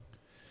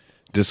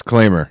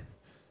Disclaimer.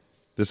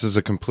 This is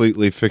a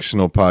completely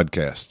fictional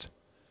podcast.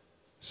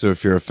 So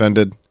if you're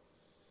offended,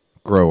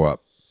 grow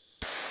up.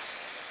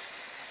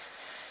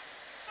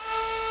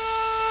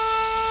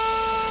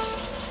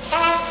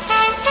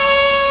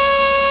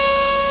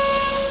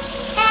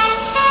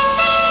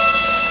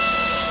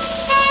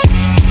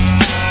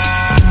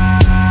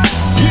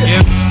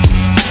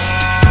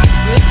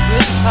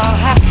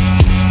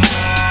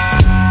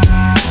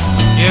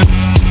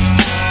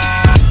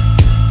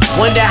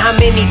 Wonder how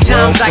many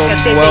times I can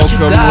say that you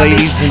Welcome, garbage.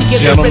 ladies and Give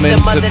the gentlemen,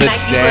 rhythm of to the the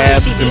night, you will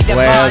Dabs receive and the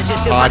Blabs bars,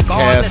 just regardless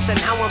podcast. and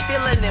how I'm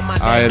feeling in my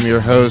I am your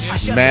host, I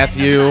shut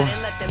Matthew, the side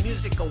and let the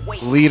music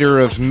awake. leader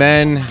of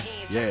men.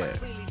 Yeah.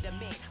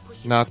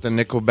 Not the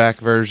Nickelback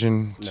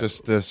version,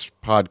 just this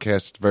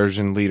podcast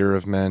version, leader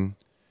of men.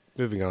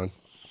 Moving on.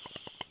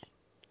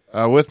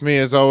 With me,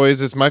 as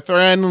always, is my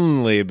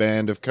friendly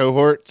band of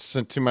cohorts.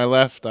 And to my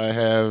left, I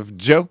have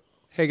Joe.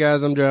 Hey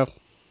guys, I'm Joe.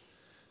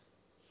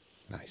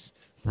 Nice.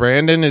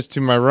 Brandon is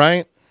to my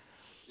right.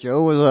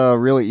 Joe was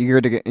really eager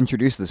to get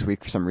introduced this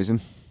week for some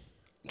reason.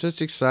 Just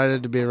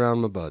excited to be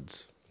around my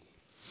buds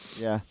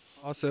Yeah.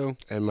 Also,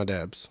 and my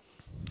dabs.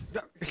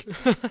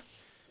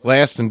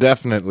 Last and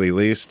definitely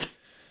least,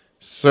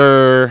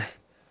 Sir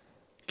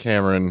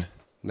Cameron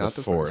Not the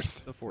the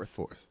fourth. the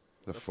fourth.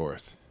 The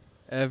fourth.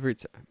 Every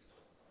time.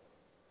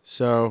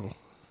 So,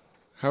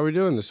 how are we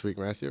doing this week,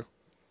 Matthew?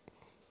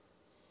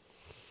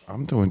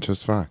 I'm doing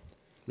just fine.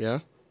 Yeah?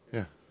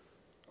 Yeah.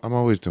 I'm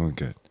always doing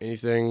good.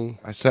 Anything?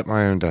 I set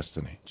my own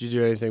destiny. Did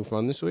you do anything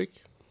fun this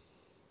week?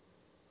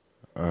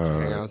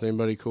 Hang out with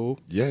anybody cool?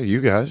 Yeah,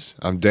 you guys.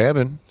 I'm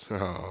dabbing.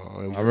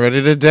 Oh, I'm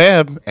ready to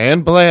dab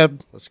and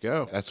blab. let's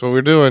go. That's what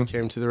we're doing.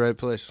 Came to the right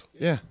place.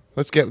 Yeah.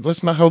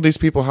 Let's not hold these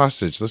people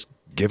hostage. Let's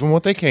give them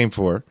what they came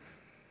for.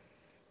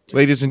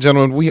 Ladies and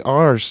gentlemen, we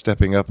are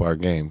stepping up our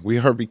game. We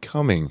are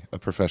becoming a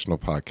professional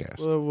podcast.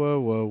 Whoa.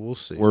 We'll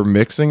see. We're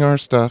mixing our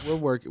stuff.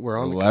 We're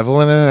on the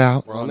leveling it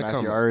out. We're on the Matthew,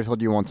 I come. already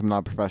told you once I'm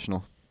not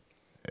professional.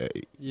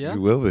 Yeah.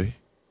 You will be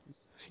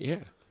Yeah.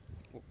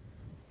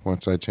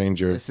 once I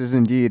change your. This is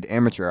indeed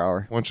amateur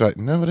hour.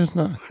 No, it is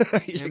not.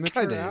 It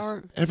Amateur kinda is.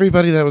 hour?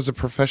 Everybody that was a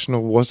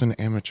professional was an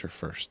amateur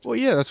first. Well,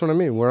 yeah, that's what I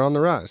mean. We're on the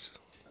rise.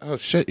 Oh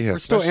shit! Yeah, We're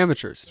still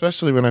amateurs.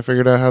 Especially when I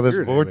figured out how this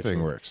You're an board amateur.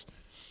 thing works.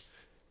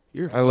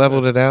 You're I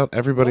leveled it out.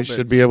 Everybody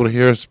should be able to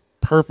hear us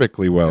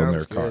perfectly well in their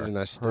Sounds good, car. and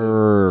I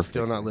Perfect.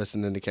 still not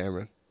listening to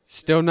Cameron.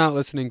 Still not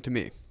listening to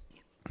me.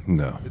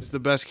 No, It's the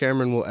best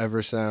Cameron will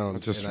ever sound.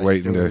 I'm just and I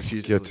waiting still to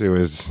refuse get listen. to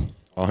his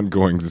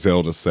ongoing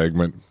Zelda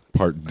segment,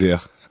 part D.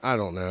 I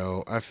don't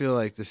know. I feel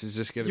like this is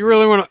just gonna. You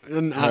really want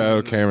to?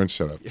 Oh, Cameron,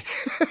 shut up.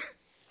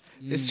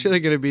 It's really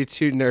gonna be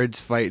two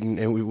nerds fighting,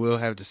 and we will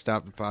have to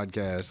stop the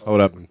podcast.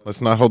 Hold up. Let's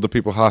not hold the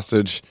people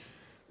hostage.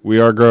 We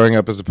are growing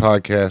up as a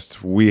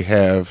podcast. We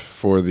have,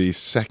 for the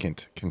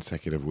second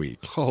consecutive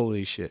week,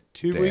 Holy shit!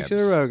 2 weeks in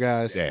a Dabs. row,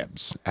 guys.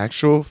 dabs.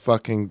 Actual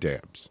fucking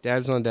dabs.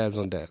 Dabs on dabs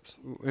on dabs.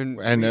 And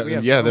we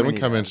have yeah, so then we many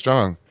come in dabs.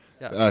 strong.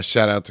 Yeah.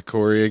 Shout out to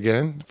Corey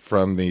again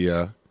from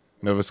the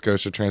Nova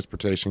Scotia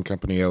Transportation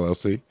Company,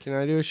 LLC. Can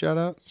I do a shout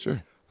out?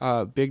 Sure.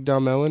 Big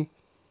Dom Ellen.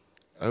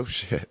 Oh,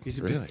 shit. He's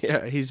a really? big,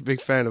 yeah, he's a big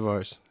fan of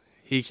ours.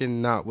 He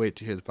cannot wait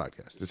to hear the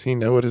podcast. Does he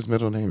know what his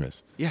middle name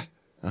is? Yeah.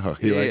 Oh,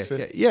 he yeah, likes yeah,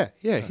 it?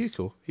 Yeah. He's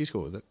cool. He's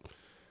cool with it.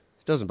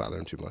 It doesn't bother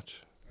him too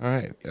much. All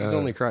right. He's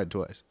only cried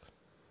twice.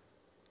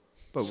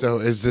 But So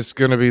is this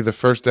going to be the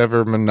first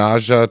ever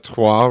Menage a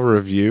Trois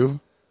review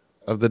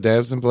of the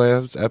Dabs and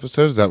Blabs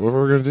episode? Is that what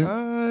we're going to do?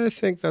 I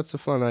think that's a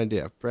fun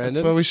idea, That's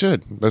Brandon. what we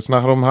should. Let's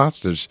not hold them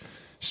hostage.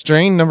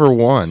 Strain number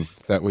 1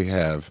 that we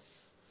have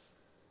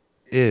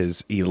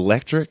is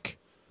Electric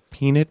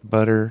Peanut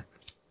Butter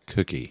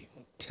Cookie.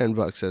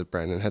 $10 says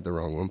Brandon had the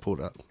wrong one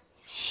pulled up.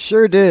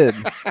 Sure did.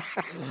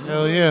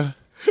 Hell yeah.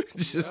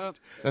 Just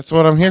That's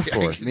what I'm here I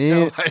for. can Me-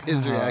 tell by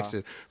his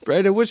reaction.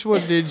 Brandon, which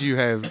one did you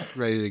have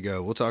ready to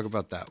go? We'll talk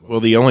about that one. Well,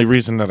 the only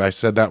reason that I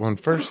said that one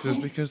first is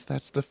because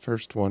that's the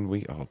first one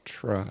we all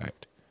tried.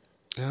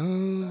 No,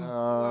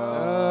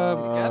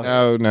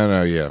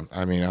 yeah.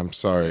 I mean, I'm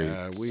sorry.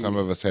 Yeah, Some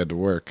of us had to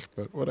work,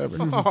 but whatever.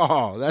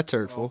 Oh, that's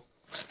hurtful.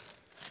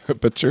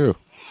 But true.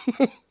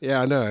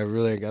 Yeah, I know. I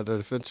really got no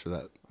defense for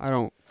that. I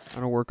don't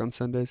work on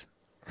Sundays.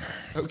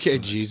 Okay,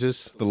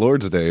 Jesus. The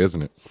Lord's Day,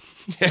 isn't it?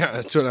 Yeah,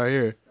 that's what I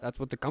hear. That's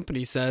what the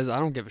company says. I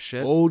don't give a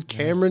shit. Old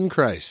Cameron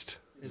Christ.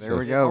 There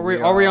we go.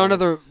 Are we on to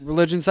the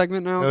religion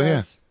segment now? Hell yeah.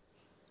 guys?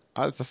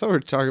 I thought we were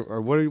talking.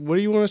 Or what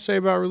do you want to say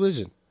about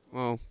religion?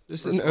 Well,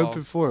 This is first an of all-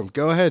 open forum.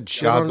 Go ahead.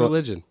 Shit God on bl-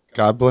 religion.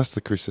 God bless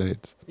the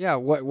Crusades. Yeah.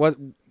 What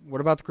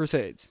about the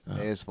Crusades?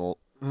 His fault.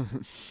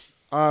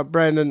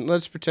 Brandon,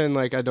 let's pretend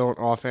like I don't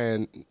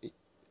offhand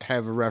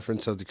have a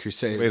reference of the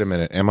Crusades. Wait a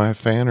minute. Am I a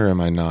fan or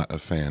am I not a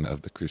fan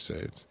of the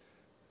Crusades?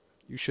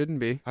 You shouldn't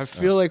be. I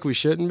feel like we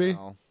shouldn't be.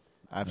 No,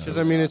 Because,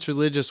 absolutely. I mean, it's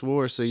religious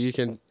war, so you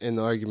can end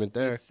the argument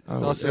there.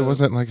 Oh, also- it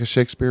wasn't like a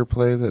Shakespeare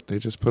play that they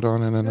just put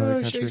on in another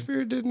No, country?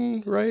 Shakespeare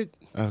didn't write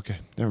Okay,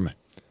 never mind.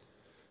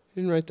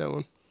 that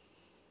one.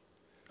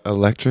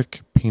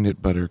 Electric peanut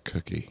butter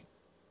cookie.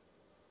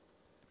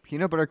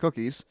 Peanut butter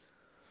cookies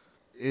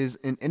is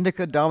an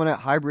indica dominant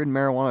hybrid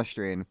marijuana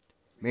strain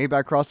made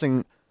by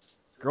crossing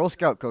Girl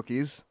Scout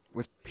cookies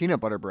with peanut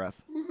butter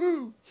breath.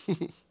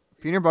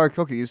 Peanut butter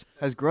cookies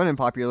has grown in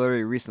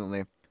popularity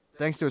recently,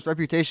 thanks to its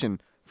reputation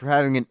for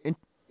having an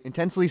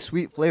intensely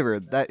sweet flavor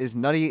that is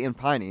nutty and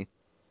piney.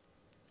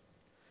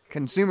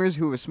 Consumers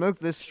who have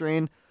smoked this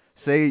strain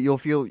say you'll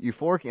feel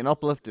euphoric and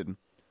uplifted.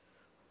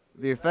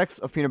 The effects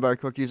of peanut butter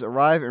cookies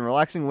arrive in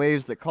relaxing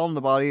waves that calm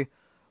the body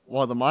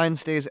while the mind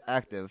stays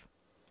active.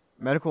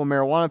 Medical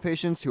marijuana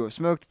patients who have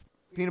smoked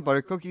peanut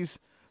butter cookies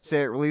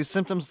say it relieves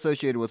symptoms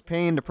associated with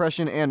pain,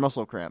 depression, and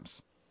muscle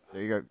cramps.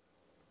 There you go.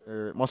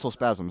 Or muscle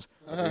spasms.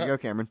 There you go,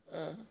 Cameron.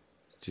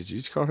 Did you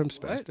just call him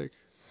spastic?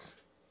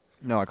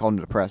 No, I called him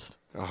depressed.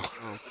 Oh.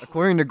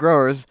 According to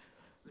growers,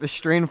 the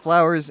strain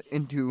flowers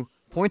into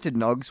pointed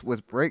nugs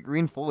with bright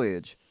green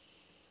foliage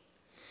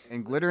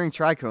and glittering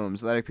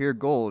trichomes that appear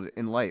gold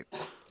in light.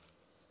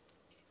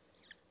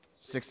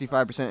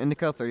 65%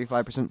 indica,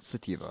 35%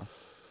 sativa.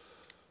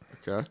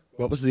 Okay.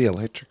 What was the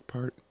electric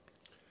part?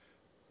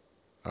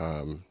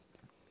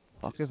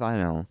 Fuck if I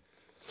know.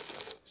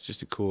 It's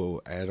just a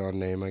cool add-on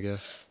name, I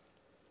guess.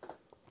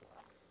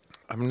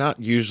 I'm not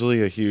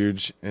usually a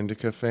huge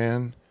indica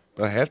fan,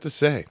 but I have to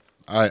say,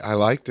 I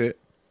liked it,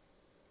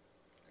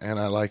 and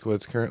I like what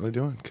it's currently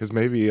doing. Because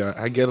maybe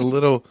I get a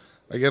little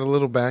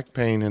back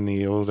pain in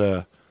the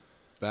old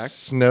Back?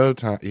 snow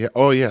time. Yeah,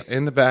 oh yeah,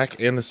 in the back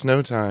in the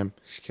snow time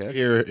Okay.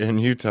 here in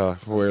Utah,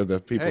 where the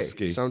people Hey,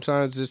 ski.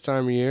 sometimes this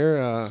time of year,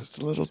 It's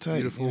a little tight.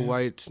 beautiful yeah.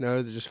 white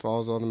snow that just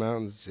falls on the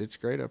mountains. It's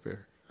great up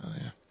here. Oh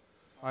yeah,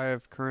 I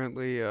have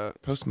currently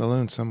Post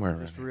Malone somewhere.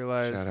 just Right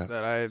realized Shout out.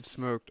 that I have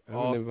smoked I would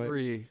all invite-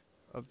 3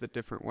 of the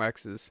different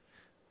waxes,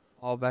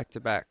 all back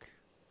to back.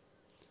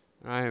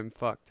 I am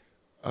fucked.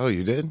 Oh,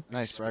 you did?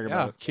 Nice, brag Yeah.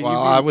 about it. Can While you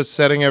I was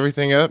setting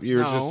everything up, you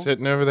were No. just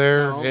sitting over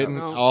there No, hitting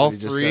no. all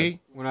That's what you just 3.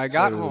 When I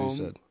got Totally what he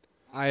home,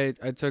 said.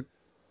 I took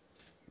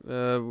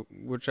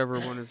whichever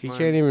one is He mine.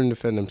 can't even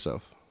defend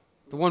himself.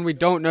 The one we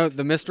don't know,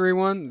 the mystery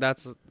one.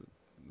 That's the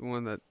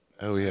one that.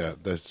 Oh yeah,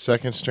 the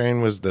second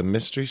strain was the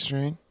mystery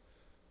strain,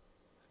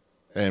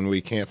 and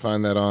we can't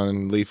find that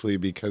on Leafly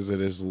because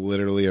it is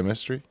literally a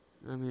mystery.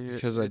 I mean,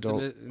 Because I it's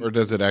don't- Or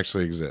does it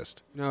actually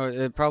exist? No,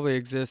 it probably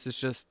exists. It's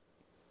just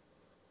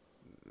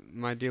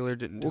my dealer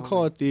didn't. We'll tell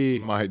call me. it the.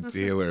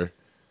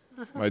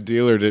 My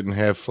dealer didn't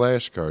have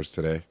flashcards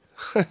today.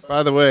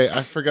 By the way,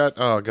 I forgot.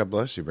 Oh, God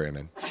bless you,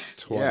 Brandon.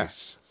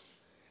 Twice.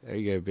 There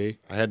you go, B.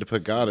 I had to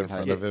put God in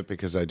front of it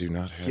because I do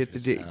not have Get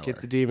his the hour.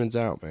 get the demons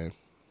out, man.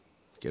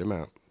 Get them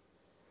out.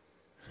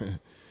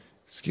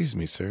 Excuse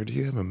me, sir. Do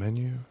you have a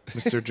menu,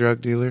 Mr.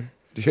 Drug Dealer?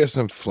 Do you have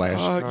some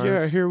flashcards?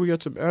 Yeah, here we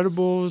got some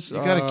edibles. You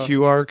got a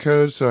QR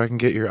code so I can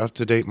get your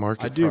up-to-date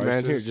market I do, man.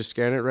 prices? Here, just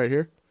scan it right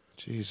here.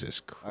 Jesus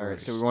Christ. All right,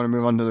 so we want to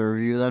move on to the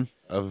review then.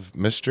 Of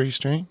mystery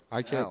strain?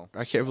 I can't. Ow.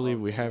 I can't believe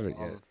we haven't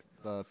yet. Of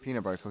the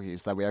peanut butter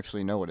cookies that we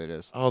actually know what it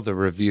is. Oh, the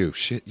review.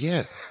 Shit,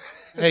 yeah.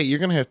 Hey, you're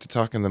going to have to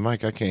talk in the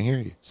mic. I can't hear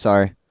you.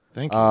 Sorry.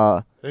 Thank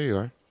you. There you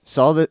are.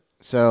 Saw that.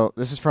 So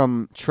this is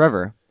from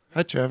Trevor.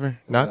 Hi, Trevor.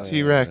 Not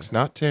T-Rex,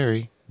 not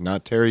Terry,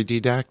 not Terry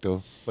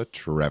D-Dactyl, but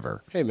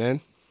Trevor. Hey,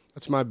 man,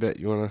 that's my bit.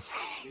 You wanna?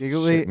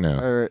 Giggly. Shit, no.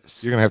 Or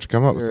You're going to have to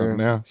come up with Sure. something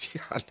now.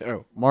 Yeah, I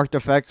know. marked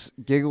effects,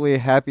 giggly,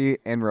 happy,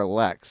 and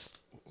relax.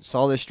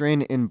 Saw this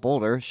strain in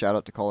Boulder. Shout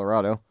out to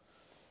Colorado.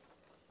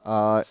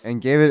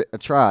 And gave it a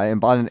try and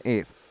bought an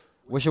eighth.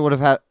 Wish it would have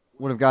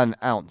got an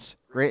ounce.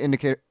 Great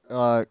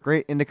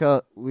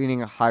indica leaning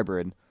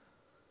hybrid.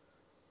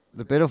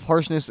 The bit of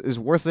harshness is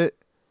worth it.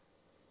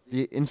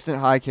 The instant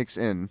high kicks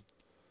in.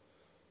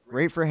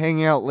 Great for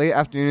hanging out late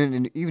afternoon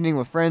and evening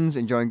with friends,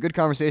 enjoying good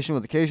conversation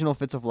with occasional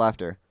fits of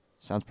laughter.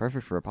 Sounds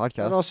perfect for a That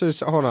podcast. also,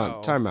 hold on,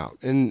 Wow. time out.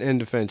 In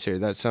defense here,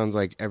 that sounds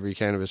like every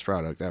cannabis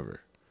product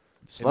ever.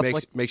 It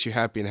Slept makes you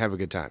happy and have a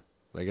good time.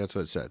 Like that's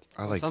what it said.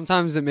 I like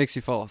Sometimes it makes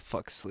you fall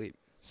fuck asleep.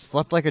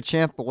 Slept like a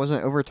champ but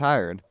wasn't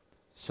overtired.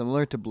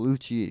 Similar to blue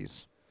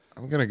cheese.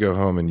 I'm going to go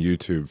home and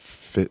YouTube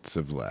fits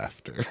of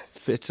laughter.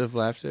 Fits of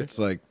laughter. It's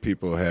like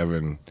people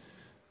having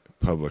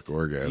public thi-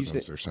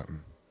 orgasms or something.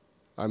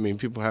 I mean,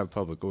 people have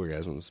public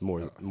orgasms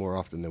more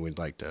often than we'd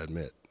like to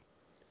admit.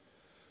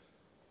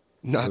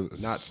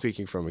 Not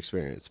speaking from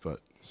experience, but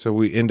So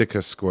we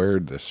indica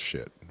squared this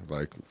shit.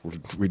 Like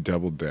we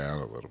doubled down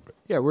a little bit.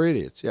 yeah, we're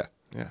idiots. Yeah,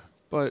 Yeah.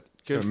 but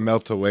good. Gonna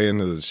melt away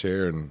into the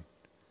chair and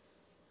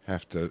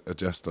have to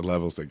adjust the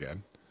levels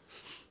again.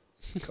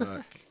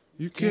 Fuck.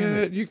 You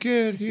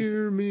can't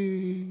hear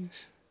me.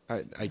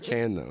 I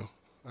can though.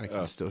 I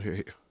can still hear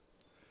you,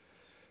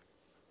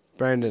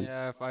 Brandon.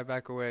 Yeah, if I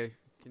back away,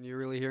 can you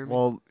really hear me?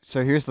 Well,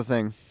 so here's the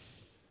thing.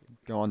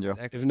 Go on, Joe.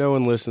 If no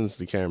one listens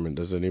to Cameron,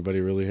 does anybody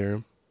really hear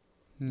him?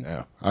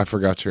 No, I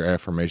forgot your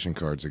affirmation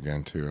cards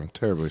again too. I'm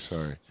terribly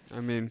sorry. I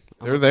mean,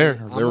 They're there.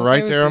 I'm They're okay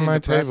right with there on being my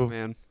depressed, table.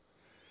 man.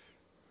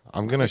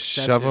 I'm gonna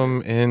Accept shove it.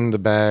 them in the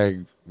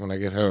bag when I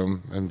get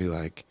home and be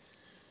like,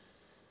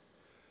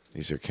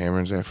 "These are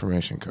Cameron's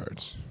affirmation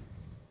cards."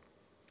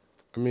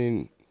 I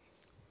mean,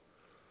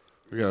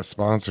 We got a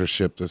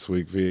sponsorship this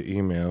week via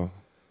email.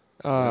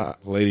 uh,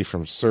 A lady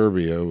from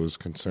Serbia was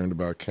concerned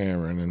about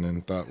Cameron and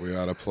then thought we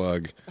ought to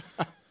plug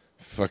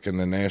fucking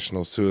the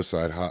National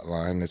Suicide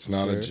Hotline. It's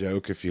not a Sure.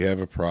 joke if you have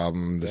a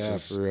problem. This Yeah,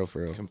 is for real,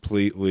 for real.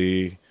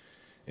 completely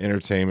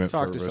entertainment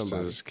Talk to purposes.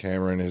 somebody.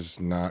 Cameron is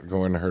not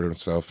going to hurt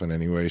himself in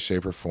any way,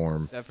 shape, or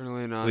form.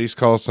 Definitely not. Please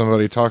call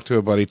somebody, talk to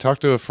a buddy, talk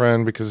to a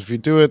friend, because if you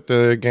do it,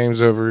 the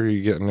game's over,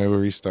 you get no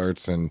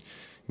restarts, and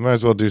you might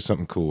as well do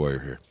something cool while you're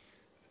here.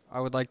 I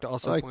would like to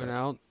also like point that.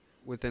 out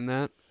within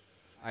that,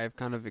 I have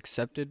kind of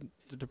accepted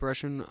the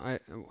depression. I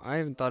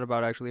haven't thought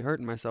about actually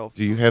hurting myself.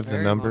 Do you for a have the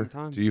very number? long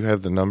time. Do you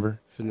have the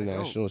number? For the I don't,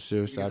 National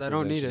Suicide because I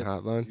don't need Prevention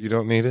it. Hotline. You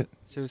don't need it?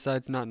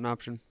 Suicide's not an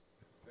option.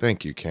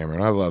 Thank you,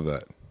 Cameron. I love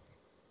that.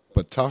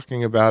 But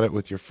talking about it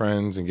with your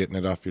friends and getting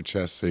it off your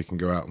chest so you can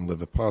go out and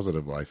live a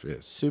positive life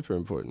is. Super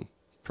important.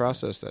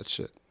 Process that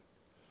shit.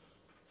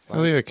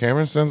 Hell yeah,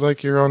 Cameron. Sounds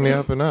like you're on the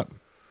up and up.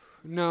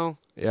 No,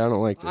 Yeah, I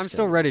don't like this. I'm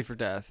still guy. ready for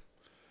death.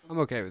 I'm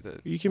okay with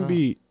it. You can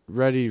be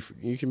ready.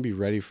 You can be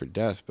ready for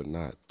death, but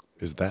not.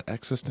 Is that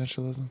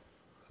existentialism?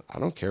 I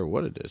don't care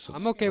what it is.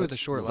 I'm okay with a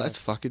Let's- short Let's life.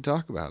 fucking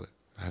talk about it.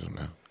 I don't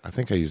know. I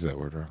think I used that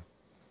word wrong.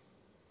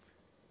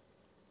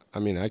 I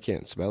mean, I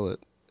can't spell it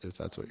if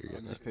that's what you're I'm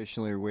getting at. just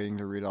patiently waiting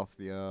to read off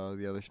the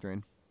other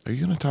strain. Are you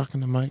going to talk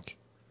into Mike?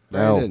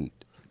 No. Brandon,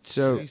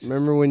 so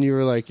remember when you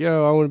were like,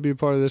 "Yo, I want to be a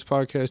part of this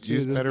podcast too."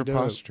 Use This better would be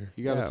dope." posture.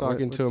 You got to Yeah, talk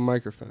into a let's-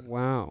 microphone.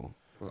 Wow.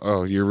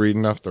 Oh, you're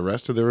reading off the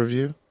rest of the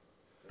review?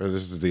 Or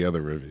this is the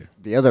other review?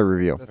 The other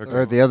review, The third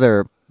or the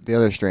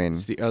other strain.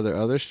 It's the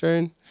other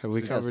strain. Have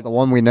we That's covered? the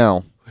one we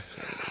know.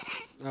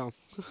 Oh,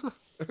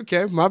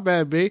 Okay, my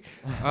bad, B.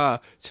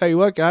 Tell you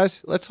what,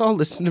 guys, let's all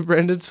listen to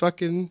Brandon's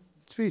fucking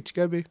speech.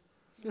 Go, B.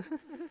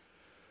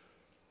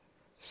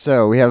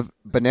 So we have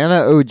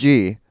Banana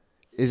OG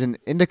is an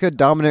indica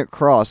dominant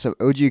cross of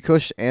OG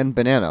Kush and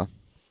banana.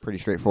 Pretty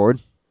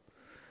straightforward.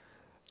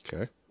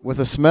 Okay. With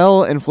a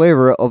smell and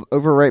flavor of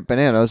overripe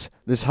bananas,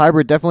 this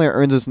hybrid definitely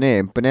earns its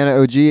name. Banana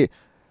OG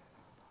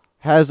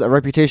has a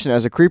reputation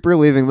as a creeper,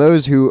 leaving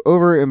those who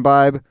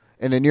over-imbibe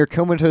in a near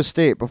comatose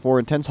state before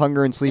intense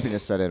hunger and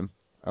sleepiness set in.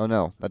 Oh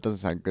no, that doesn't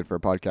sound good for a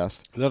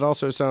podcast. That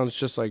also sounds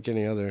just like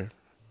any other.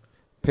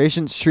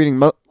 Patients treating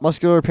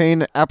muscular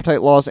pain,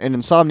 appetite loss, and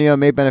insomnia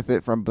may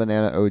benefit from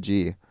Banana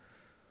OG.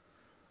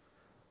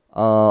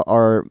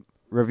 Our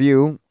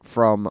review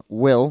from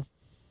Will.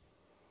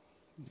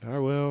 I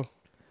will.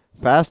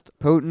 Fast,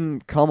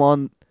 potent, come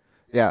on.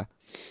 Yeah.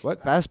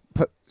 What? Fast,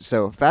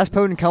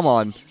 potent, come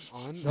on.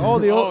 Oh,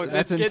 the old.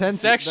 that's getting intense.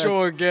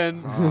 sexual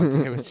again. Oh,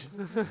 damn it.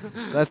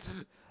 That's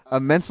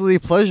immensely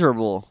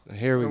pleasurable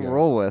Here we to go.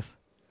 roll with.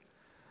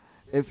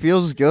 It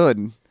feels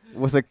good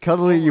with a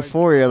cuddly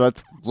euphoria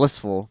that's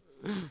blissful,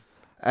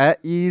 at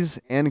ease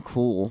and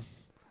cool.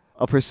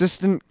 A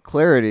persistent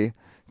clarity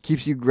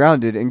keeps you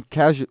grounded and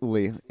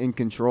casually in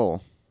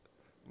control.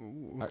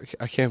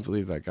 I can't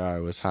believe that guy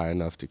was high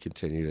enough to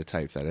continue to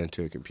type that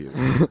into a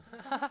computer.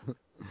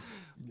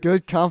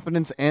 Good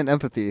confidence and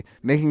empathy,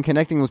 making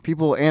connecting with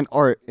people and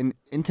art an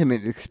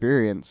intimate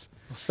experience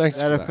Well, thanks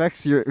that for that.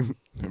 affects your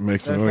It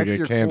makes that me want affects to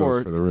your get candles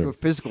core for the to a room.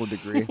 physical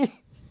degree.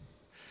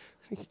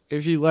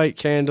 If you light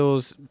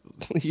candles,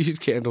 use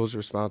candles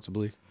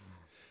responsibly.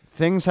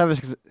 Things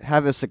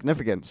have a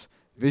significance.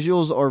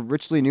 Visuals are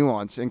richly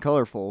nuanced and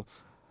colorful,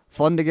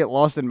 fun to get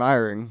lost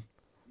admiring.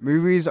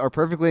 Movies are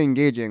perfectly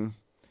engaging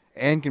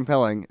and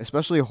compelling,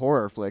 especially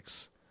horror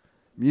flicks.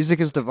 Music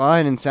is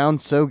divine and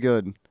sounds so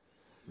good.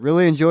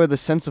 Really enjoy the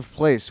sense of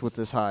place with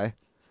this high.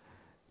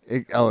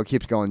 It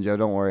keeps going, Joe.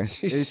 Don't worry.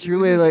 This It's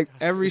truly is like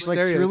every it's like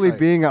truly stereotype.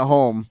 being at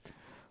home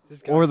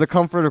or the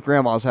comfort of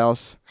grandma's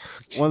house.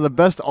 One of the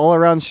best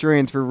all-around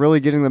strains for really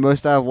getting the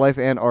most out of life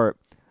and art.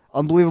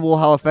 Unbelievable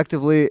how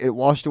effectively it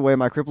washed away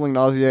my crippling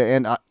nausea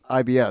and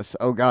IBS.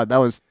 Oh God, that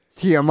was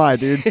TMI,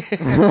 dude.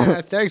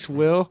 Thanks,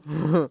 Will.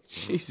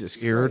 Jesus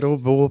Christ.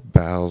 Irritable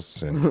bowel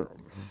syndrome.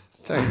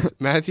 Thanks.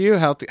 Matthew,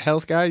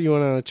 health guy, you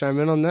want to chime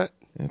in on that?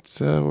 It's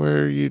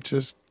where you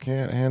just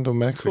can't handle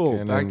Mexican.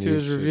 Cool. Back and to you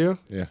his should- review.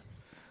 Yeah.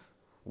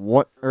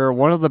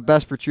 One of the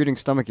best for treating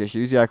stomach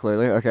issues. Yeah,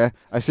 clearly. Okay.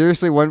 I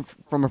seriously went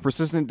from a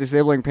persistent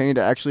disabling pain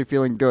to actually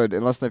feeling good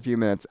in less than a few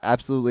minutes.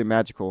 Absolutely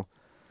magical.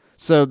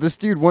 So this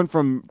dude went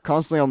from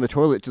constantly on the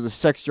toilet to the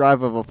sex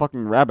drive of a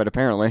fucking rabbit,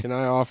 apparently. Can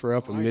I offer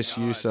up a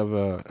misuse of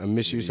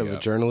a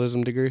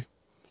journalism degree?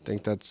 I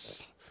think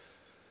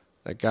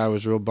that guy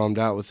was real bummed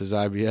out with his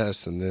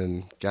IBS and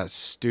then got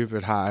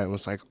stupid high and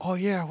was like, "Oh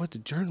yeah, I went to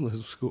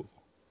journalism school."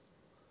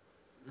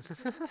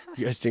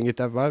 You guys didn't get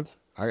that vibe?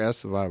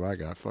 That's the vibe I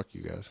got. Fuck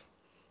you guys.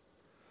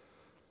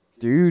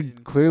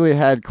 Dude clearly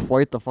had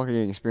quite the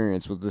fucking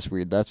experience with this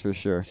weed, that's for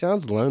sure. He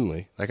sounds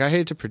lonely. Like, I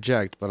hate to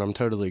project, but I'm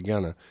totally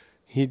gonna.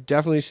 He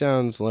definitely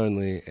sounds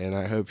lonely, and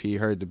I hope he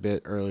heard the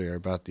bit earlier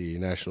about the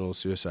National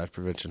Suicide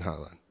Prevention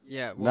Hotline.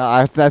 Yeah. No,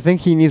 I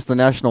think he needs the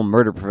National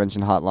Murder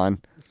Prevention Hotline.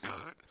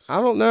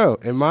 I don't know.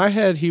 In my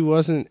head, he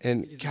wasn't.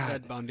 And He's God,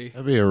 Ted Bundy.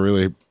 That'd be a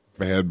really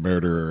bad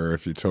murderer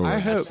if you told I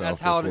him hope- yourself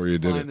That's how before to you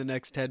did find it. the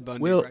next Ted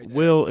Bundy. Will, right there.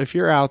 Will, if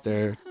you're out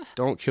there,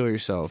 don't kill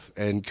yourself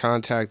and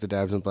contact the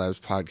Dabs and Blabs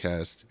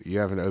podcast. You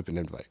have an open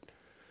invite,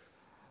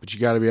 but you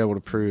got to be able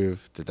to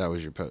prove that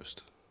was your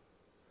post.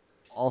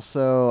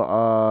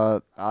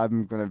 Also,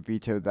 I'm gonna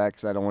veto that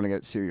because I don't want to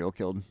get serial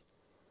killed.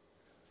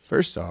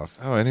 First off,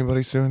 Oh,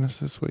 anybody suing us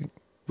this week?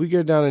 we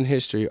go down in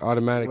history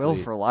automatically. Will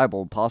for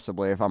libel,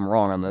 possibly, if I'm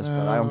wrong on this,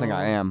 but I don't think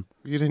I am.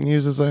 You didn't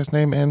use his last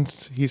name, and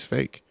he's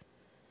fake.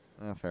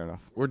 Fair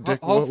enough. We're dick.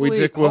 Hopefully, we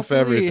dick wolf hopefully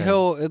everything.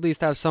 he'll at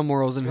least have some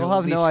morals and He'll he'll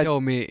have at no least id-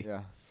 kill me.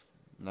 Yeah.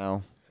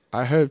 No.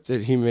 I hope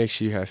that he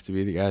makes you have to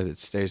be the guy that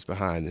stays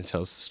behind and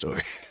tells the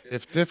story.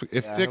 If I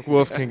Dick hope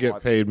Wolf he can doesn't get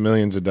watch paid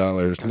millions of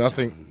dollars,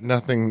 nothing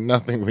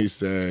we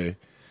say,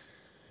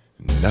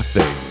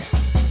 nothing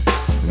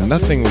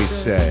we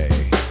say,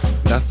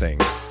 nothing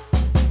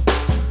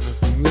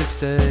Nothing we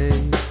say.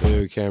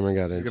 Ooh, Cameron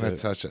got is into gonna it.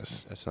 touch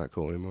us. That's not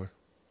cool anymore.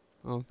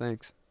 Oh,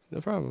 thanks.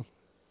 No problem.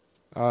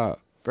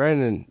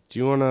 Brandon, do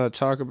you want to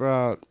talk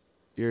about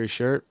your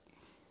shirt?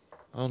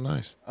 Oh,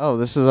 nice. Oh,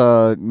 this is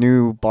a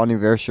new Bon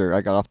Iver shirt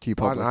I got off Bon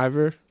TeePublic.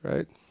 Iver,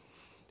 right?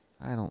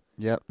 I don't.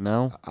 Yep.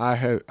 No. I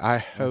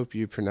hope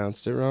you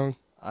pronounced it wrong.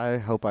 I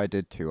hope I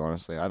did too.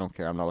 Honestly, I don't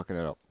care. I'm not looking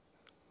it up.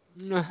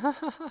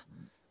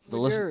 But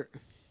listen-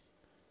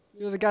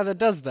 you're the guy that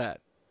does that.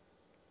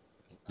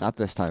 Not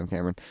this time,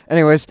 Cameron.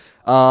 Anyways,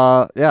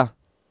 yeah,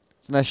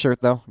 it's a nice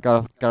shirt though.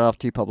 Got it off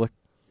TeePublic.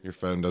 Your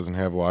phone doesn't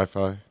have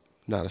Wi-Fi.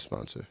 Not a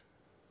sponsor.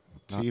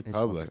 Not a T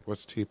Public. sponsor.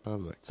 What's T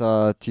Public? It's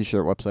a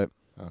t-shirt website.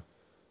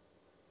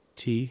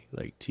 T,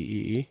 like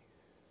T-E-E?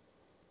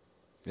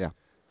 Yeah.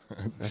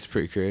 That's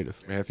pretty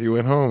creative. Matthew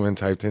went home and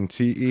typed in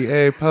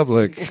TEA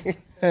Public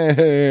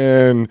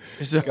and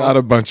got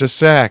a bunch of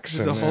sacks,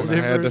 There's a and whole then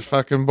I had to different-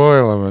 fucking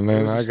boil them, and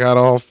then I got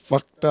all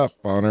fucked up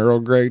on Earl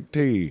Grey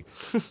tea.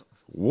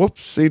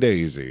 Whoopsie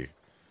daisy.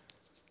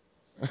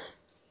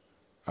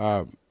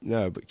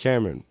 No, but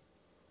Cameron,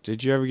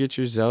 did you ever get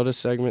your Zelda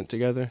segment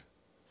together?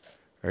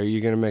 Or are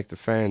you going to make the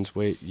fans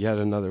wait yet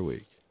another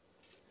week?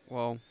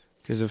 Well,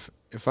 Because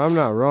if I'm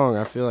not wrong,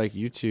 I feel like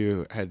you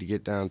two had to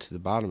get down to the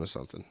bottom of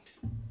something.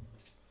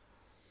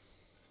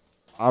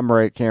 I'm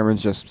right.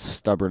 Cameron's just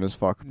stubborn as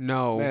fuck.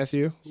 no.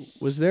 Matthew,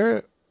 was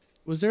there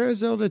a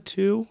Zelda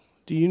 2?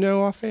 Do you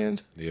know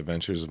offhand? The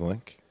Adventures of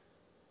Link.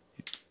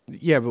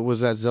 Yeah, but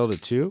was that Zelda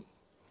 2?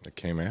 It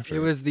came after. It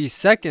was the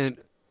second,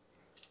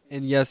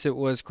 and yes, it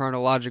was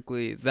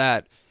chronologically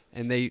that,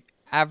 and they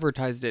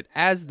advertised it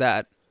as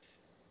that,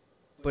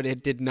 but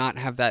it did not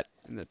have that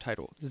in the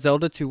title.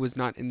 Zelda 2 was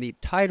not in the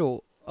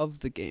title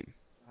of the game.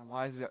 And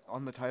why is it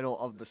on the title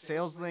of the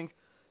sales link,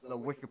 the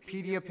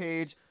Wikipedia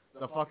page,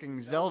 the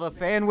fucking Zelda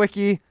fan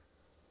wiki?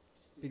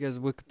 Because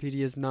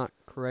Wikipedia is not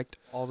correct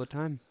all the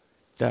time.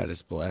 That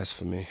is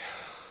blasphemy.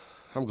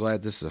 I'm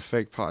glad this is a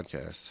fake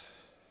podcast.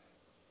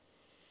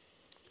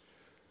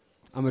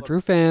 I'm a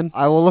true fan.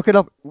 I will look it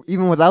up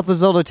even without the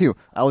Zelda 2.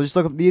 I will just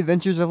look up the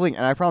Adventures of Link,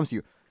 and I promise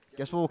you,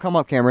 guess what will come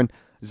up, Cameron?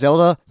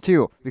 Zelda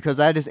 2, because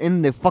that is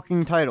in the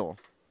fucking title.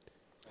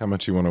 How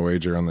much you want to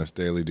wager on this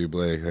daily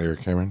double there,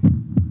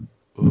 Cameron?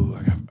 Ooh,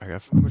 I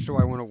got How much do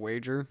I want to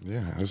wager?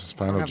 Yeah, this is I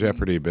don't Final have-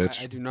 Jeopardy, I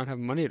bitch. do not have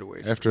money to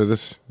wager. After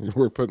this,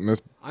 we're putting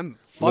this. I'm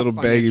Little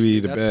fucked baby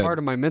financially. to That's bed. part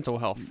of my mental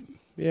health.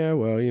 Yeah,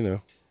 well, you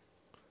know.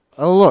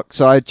 Oh, look,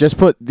 so I just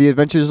put the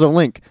Adventures of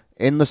Link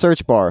in the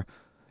search bar.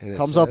 And it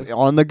Comes up says-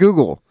 on the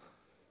Google.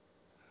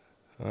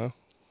 Huh?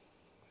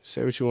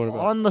 Say what you want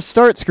about. On the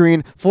start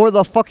screen for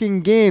the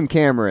fucking game,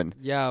 Cameron.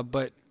 Yeah,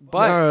 but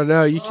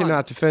No, you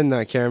cannot defend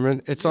that,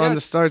 Cameron. It's on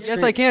the start screen.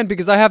 Yes, I can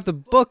because I have the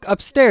book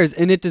upstairs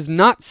and it does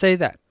not say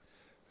that.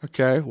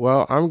 Okay,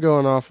 well, I'm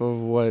going off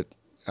of what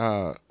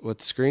the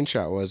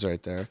screenshot was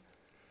right there.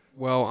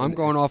 Well, I'm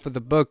going off of the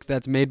book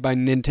that's made by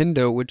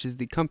Nintendo, which is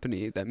the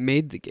company that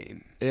made the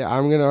game. Yeah,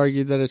 I'm going to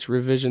argue that it's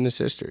revisionist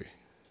history.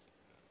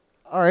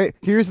 All right,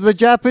 here's the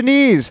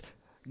Japanese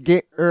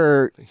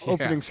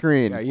opening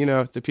screen. Yeah, you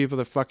know, the people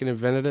that fucking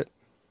invented it.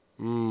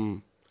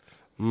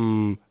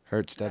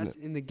 Hurts, doesn't That's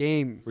it? in the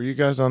game. Were you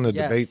guys on the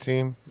Yes. debate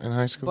team in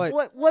high school?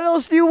 But What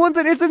else do you want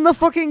that it's in the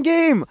fucking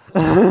game?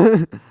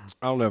 I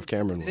don't know if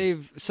Cameron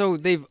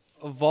was. they've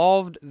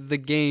evolved the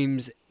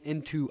games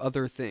into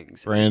other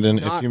things. Brandon,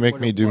 It's if not you make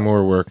what me it do was.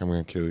 more work, I'm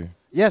going to kill you.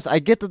 Yes, I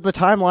get that the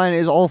timeline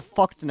is all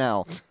fucked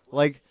now.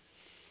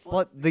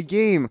 But the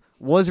game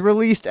was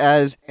released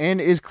as and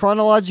is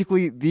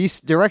chronologically the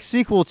direct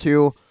sequel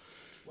to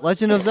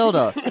Legend of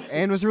Zelda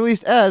and was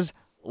released as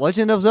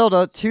Legend of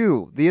Zelda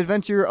 2: The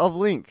Adventure of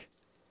Link.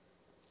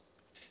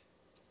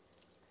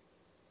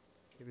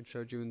 I even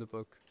showed you in the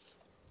book.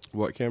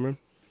 What, Cameron?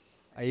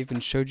 I even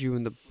showed you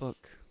in the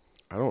book.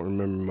 I don't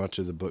remember much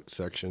of the book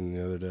section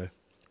the other day.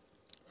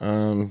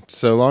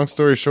 So long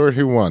story short,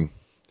 who won?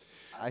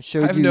 I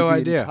showed I have you no the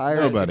idea. entire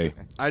Nobody.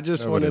 I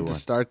just Nobody wanted to won.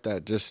 start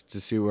that just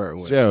to see where it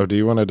went. Joe, do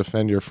you want to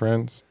defend your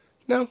friends?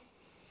 No,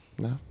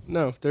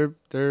 No.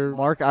 they're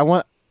Mark, I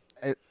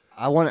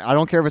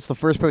don't care if it's the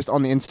first post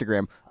on the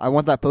Instagram. I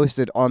want that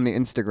posted on the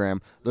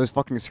Instagram. Those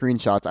fucking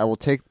screenshots. I will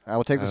take the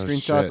Oh,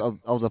 screenshots shit.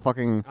 of the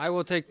fucking I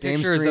will take Game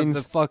pictures of screens.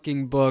 the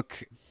fucking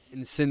book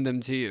and send them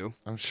to you.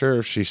 I'm sure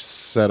if she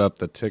set up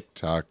the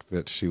TikTok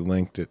that she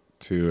linked it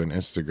to an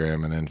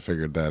Instagram and then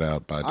figured that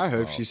out by default. I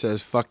hope she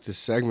says fuck this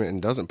segment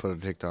and doesn't put a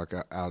TikTok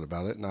out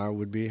about it, and I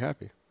would be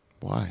happy.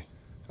 Why?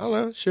 I don't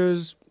know.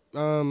 Shows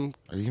Um,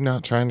 Are you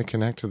not trying to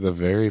connect to the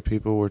very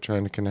people we're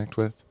trying to connect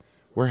with?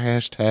 We're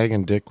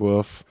hashtagging Dick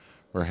Wolf.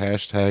 We're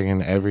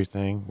hashtagging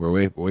everything. We're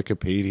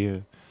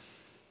Wikipedia,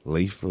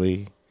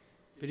 Leafly.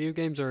 Video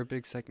games are a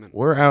big segment.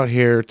 We're out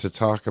here to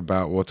talk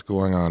about what's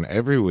going on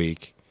every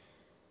week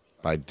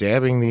by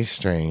dabbing these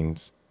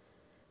strains,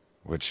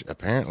 which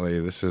apparently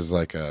this is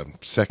like a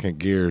second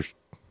gear.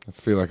 I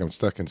feel like I'm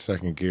stuck in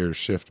second gear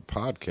shift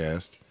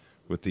podcast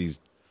with these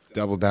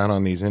double down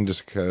on these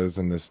indicas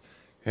and this.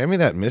 Hand me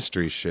that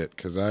mystery shit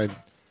because I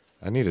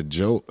need a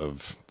jolt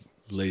of.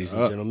 ladies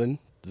and gentlemen,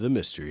 the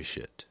mystery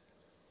shit.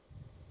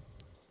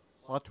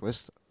 Plot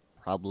twist,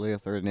 probably a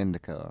third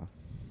indica.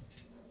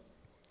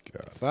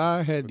 If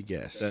I had to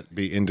guess, That'd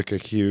be indica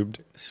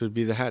cubed. this would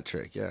be the hat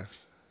trick. Yeah,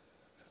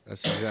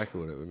 that's exactly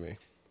what it would be.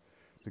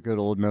 The good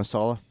old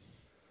Mosala.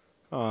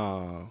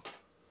 Oh,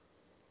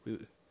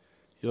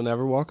 you'll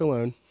never walk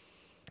alone.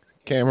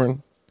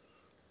 Cameron,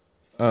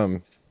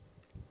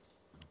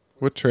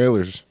 what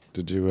trailers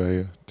did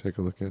you take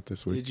a look at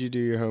this week? Did you do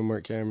your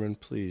homework, Cameron?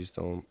 Please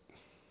don't.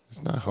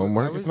 It's not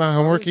homework. was- It's not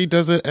homework. I He was-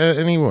 does it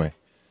anyway.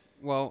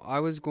 Well, I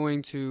was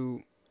going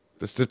to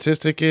The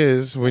statistic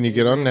is when you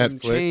get on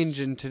Netflix. change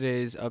in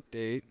today's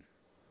update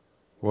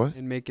What?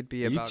 and make it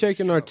be Are you about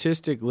taking the show.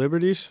 artistic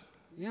liberties?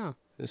 Yeah.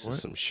 This What?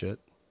 is some shit.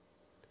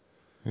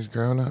 He's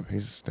growing up.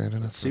 He's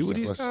standing up. see for what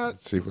he's himself. got.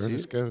 Let's see where See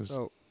this it. goes.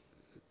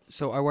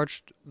 So I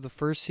watched the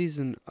first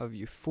season of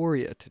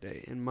Euphoria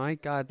today, and my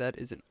God, that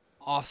is an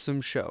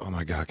awesome show. Oh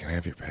my God! Can I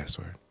have your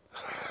password?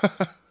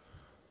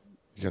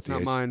 You got It's the not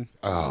H- mine.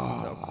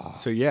 Oh,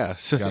 So yeah.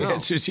 So Got the it.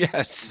 answer is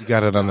yes. you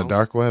got it on the No.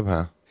 dark web,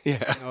 huh?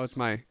 Yeah. No, it's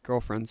my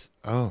girlfriend's.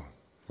 Oh,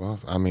 well,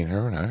 I mean,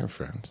 her and I are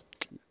friends.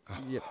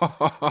 Yeah.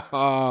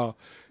 Oh,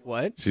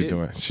 What?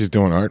 She's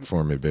doing art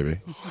for me,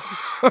 baby.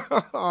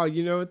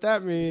 you know what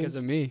that means. Because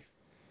of me.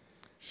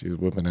 She's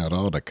whipping out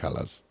all the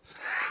colors.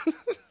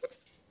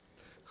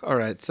 All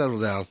right, settle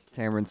down.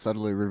 Cameron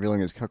subtly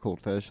revealing his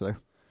cuckold fetish there.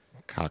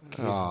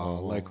 Cocky.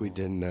 Oh, like we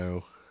didn't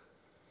know.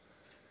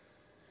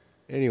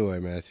 Anyway,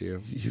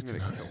 Matthew.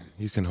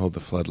 You can hold the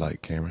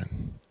floodlight,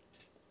 Cameron.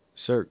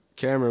 Sir,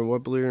 Cameron,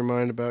 what blew your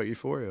mind about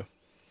Euphoria?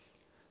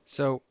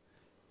 So,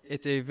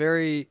 it's a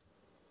very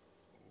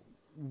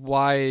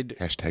wide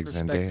Hashtag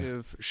Zendaya.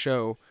 perspective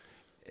show.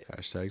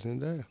 Hashtag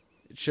Zendaya.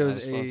 It shows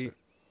Not a a sponsor.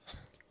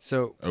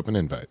 so Open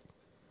invite.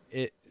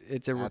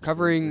 it's a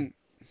recovering.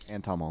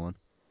 And Tom Holland.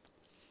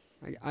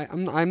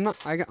 I'm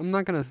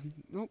not gonna.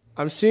 Nope.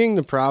 I'm seeing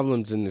the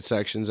problems in the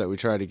sections that we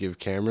try to give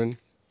Cameron.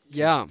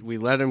 Yeah. We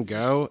let him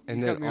go, and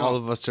You then cut me all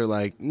off. of us are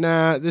like,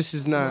 nah, this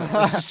is not,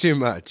 this is too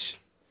much.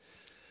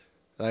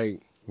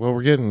 Like, Well,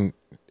 we're getting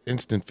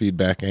instant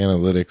feedback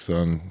analytics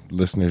on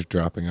listeners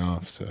dropping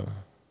off, so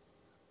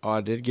oh,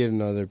 I did get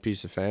another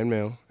piece of fan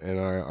mail in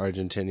our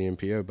Argentinian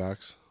P.O.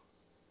 box.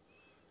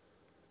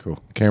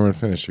 cool. Cameron,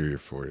 finish your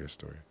Euphoria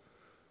story.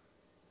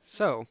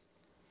 So,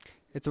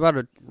 it's about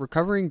a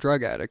recovering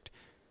drug addict.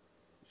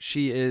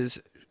 She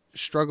is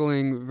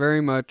struggling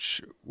very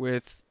much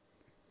with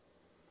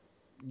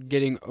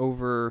getting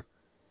over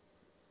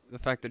the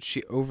fact that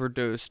she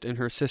overdosed and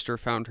her sister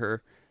found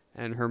her,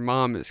 and her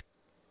mom is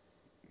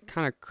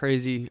kind of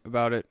crazy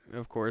about it,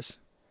 of course,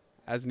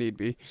 as need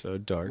be. So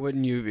dark.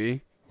 Wouldn't you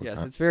be? What Yes,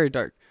 kind? it's very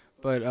dark.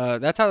 But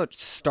that's how it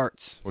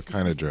starts. What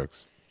kind of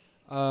drugs?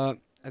 I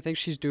think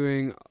she's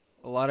doing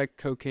a lot of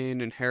cocaine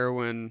and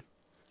heroin.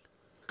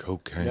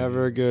 Cocaine.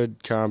 Never a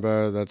good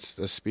combo. That's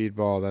a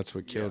speedball. That's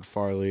what killed Yeah.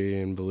 Farley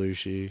and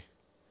Belushi.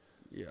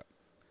 Yeah.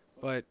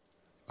 But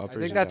I Uppers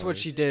think and that's what downers.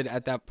 she did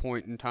at that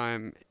point in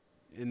time,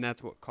 and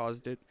that's what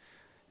caused it.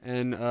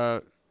 And I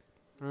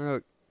don't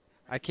know.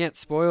 I can't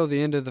spoil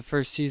the end of the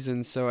first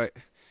season,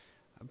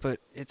 but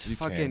it's You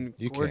fucking can.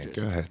 You gorgeous.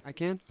 can. Go ahead. I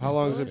can. How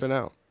long has it been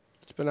out?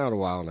 It's been out a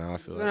while now, I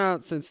It's feel been like.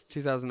 out since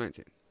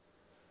 2019.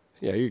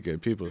 Yeah, you're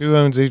good. People. Who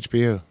owns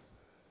HBO?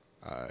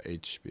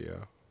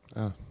 HBO.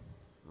 Oh,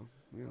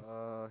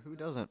 Who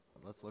doesn't?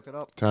 Let's look it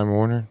up. Time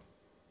Warner.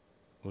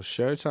 Well,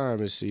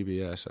 Showtime is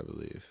CBS, I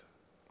believe.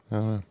 I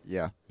don't know.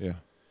 Yeah. Yeah.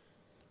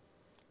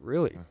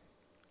 Really?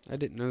 I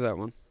didn't know that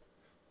one.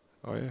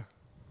 Oh, yeah.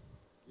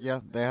 Yeah,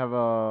 they have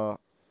a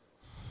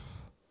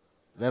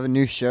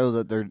new show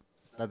that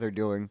they're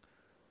doing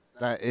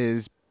that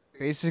is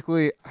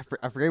basically I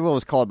forget what it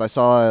was called, but I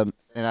saw an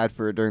ad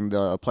for it during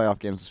the playoff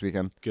games this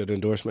weekend. Good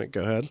endorsement.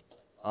 Go ahead.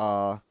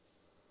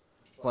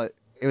 But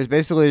it was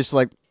basically just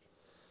like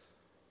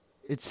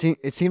it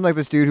seemed like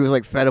this dude who was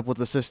like fed up with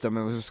the system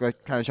and was just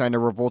like kind of trying to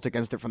revolt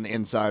against it from the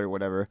inside or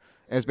whatever.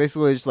 And it's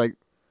basically just like,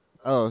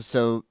 oh,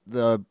 so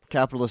the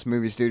capitalist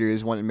movie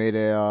studios went and made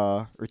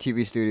or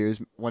TV studios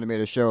went and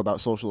made a show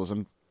about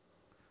socialism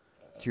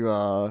to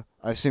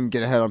I assume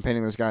get ahead on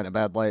painting this guy in a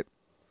bad light.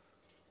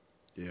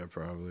 Yeah,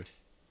 probably.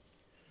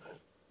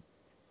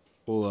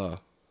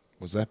 Well,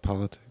 Was that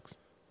politics?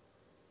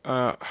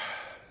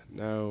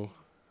 no.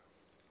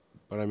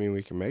 But I mean,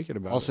 we can make it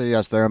about Also, it.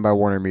 yes, they're owned by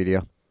Warner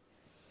Media.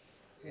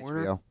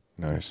 Warner? HBO.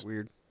 Nice.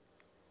 Weird.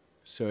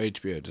 So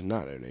HBO does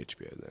not own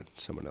HBO then.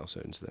 Someone else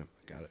owns them.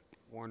 Got it.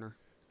 Warner.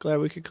 Glad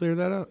we could clear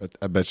that up.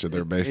 I bet you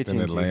they're based in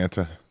AT&T.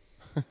 Atlanta.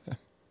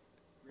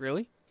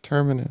 Really?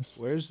 Terminus.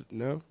 Where's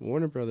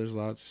Warner Brothers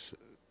lots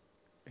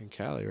in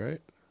Cali,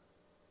 right?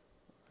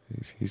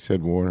 He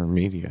said Warner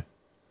Media.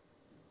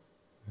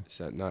 Is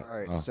that not? All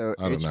right, Oh, so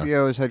I don't know.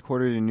 HBO is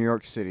headquartered in New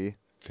York City.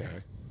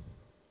 Okay.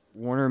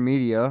 Warner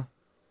Media.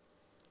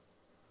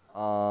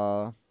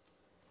 I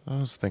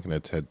was thinking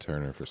of Ted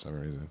Turner for some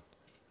reason.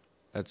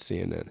 That's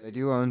CNN. They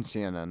do own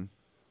CNN.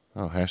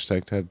 Oh,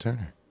 hashtag Ted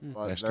Turner.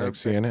 But Hashtag they're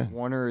CNN.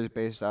 Warner is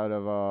based out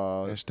of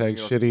New Hashtag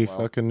York shitty as well.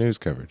 fucking news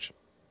coverage.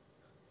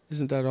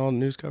 Isn't that all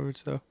news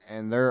coverage though?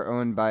 And they're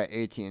owned by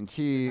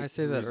AT&T. I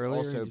say that who's earlier,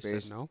 Also and you said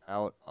based no.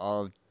 out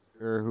of,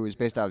 or who is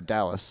based out of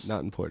Dallas.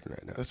 Not important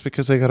right now. That's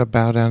because they got to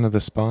bow down to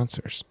the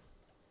sponsors.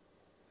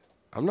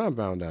 I'm not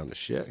bound down to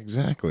shit.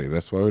 Exactly.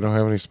 That's why we don't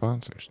have any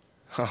sponsors.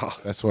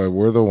 That's why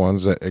we're the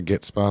ones that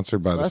get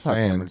sponsored by So the that's how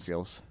Cameron fans.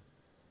 feels.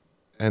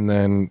 And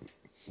then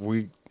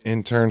we,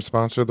 in turn,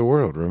 sponsor the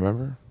world,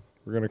 remember?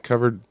 We're going to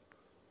cover...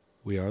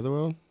 We are the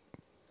world.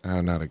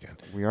 not again.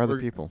 We are the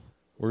We're- people.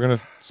 We're going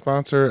to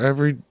sponsor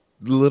every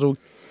little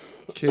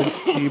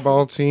kids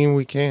T-ball team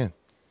we can.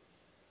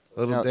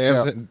 Little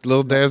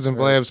dabs and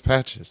blabs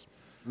patches.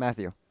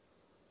 Matthew,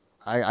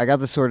 I got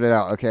this sorted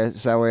out, okay?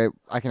 So that way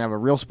I can have a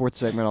real sports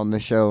segment on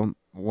this show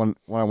when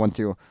I want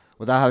to,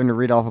 without having to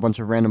read off a bunch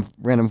of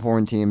random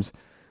foreign teams.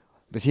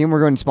 The team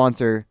we're going to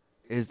sponsor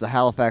is the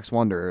Halifax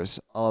Wanderers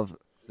of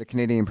the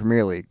Canadian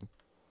Premier League.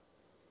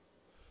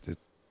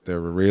 They're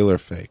real or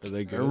fake? Are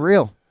they They're good?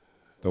 real.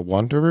 The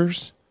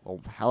Wanderers? Well,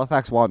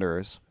 Halifax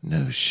Wanderers.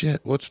 No shit.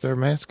 What's their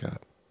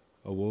mascot?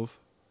 A wolf?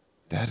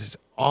 That is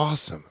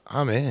awesome.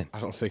 I'm in. I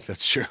don't think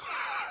that's true.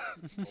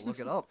 Well, look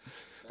it up.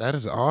 That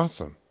is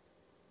awesome.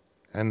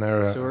 And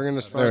they're So we're gonna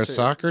they're a sponsor-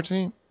 soccer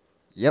team?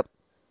 Yep.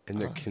 In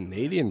the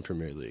Canadian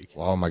Premier League.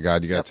 Well, oh my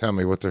god, you got to tell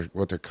me what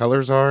their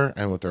colors are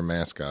and what their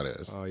mascot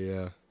is. Oh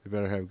yeah, they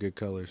better have good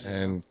colors.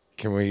 And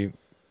can we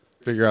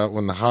figure out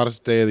when the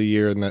hottest day of the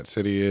year in that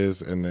city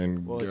is and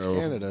then Well, it's go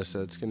Canada,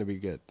 so it's gonna be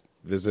good.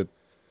 visit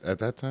at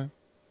that time?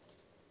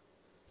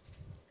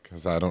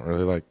 Cuz I don't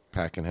really like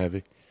packing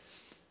heavy.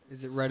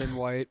 Is it red and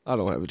white? I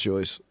don't have a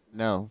choice.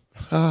 No.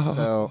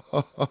 So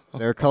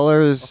their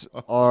colors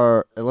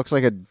are. It looks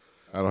like a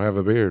I don't have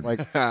a beard.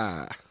 like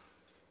I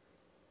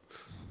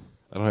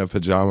don't have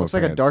pajama looks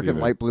like a pants dark and either.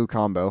 light blue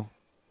combo.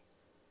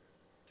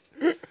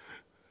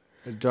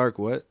 A dark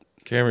what?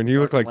 Cameron, you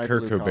look Dark like light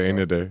Kurt blue Cobain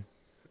combo. today.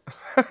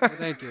 Well,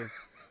 thank you.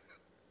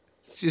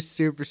 It's just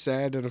super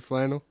sad in a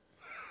flannel.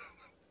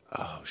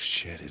 Oh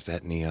shit, is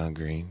that neon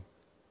green?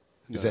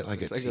 Is No, that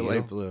like it's a like teal? a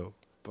light blue?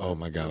 Oh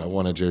my god, I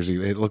want a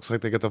jersey. It looks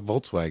like they got the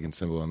Volkswagen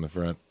symbol on the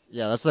front.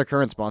 Yeah, that's their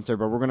current sponsor,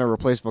 but we're going to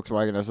replace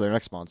Volkswagen as their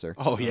next sponsor.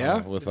 Oh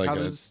yeah. with like How a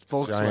does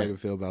Volkswagen giant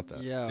feel about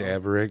that? Yeah.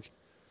 dab rig.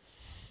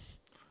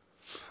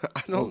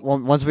 I don't.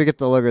 Once we get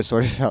the logo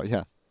sorted out,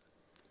 yeah.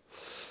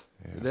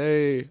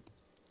 They.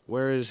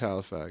 Where is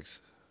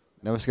Halifax?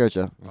 Nova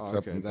Scotia. It's Oh,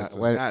 up- okay, it's that, up-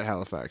 that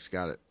Halifax.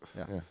 Got it.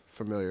 Yeah.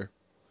 Familiar.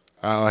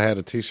 Oh, I had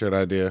a T-shirt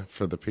idea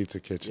for the pizza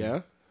kitchen.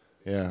 Yeah.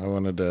 Yeah, I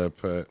wanted to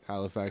put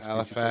Halifax. Pizza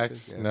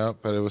Halifax. Kitchen? No,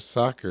 but it was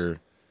soccer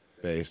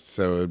based,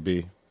 so it would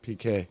be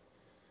PK.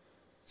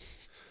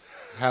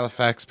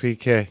 Halifax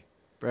PK.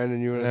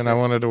 Brandon, you want And to? I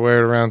wanted to wear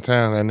it around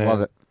town, and then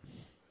Love it.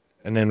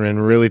 and then in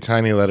really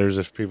tiny letters,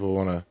 if people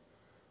want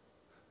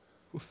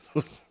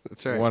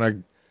That's to right. want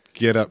to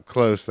get up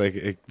close,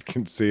 they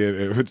can see it.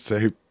 It would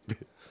say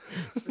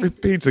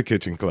Pizza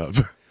Kitchen Club.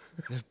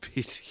 The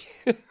pizza.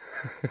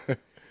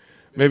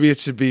 Maybe it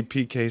should be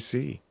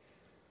PKC.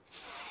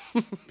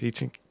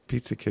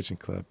 Pizza Kitchen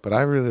Club. But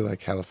I really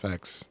like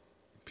Halifax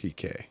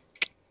PK.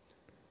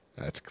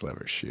 That's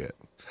clever shit.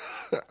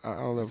 I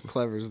don't know if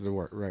clever is the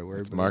right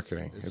word. It's but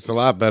marketing. It's a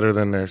lot better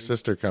than their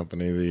sister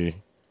company,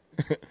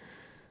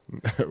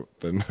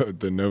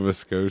 the Nova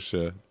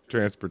Scotia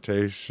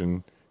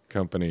Transportation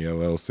Company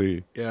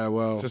LLC. Yeah.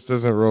 Well. It just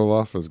doesn't roll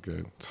off as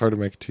good. It's hard to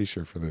make a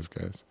T-shirt for those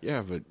guys.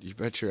 Yeah, but you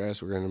bet your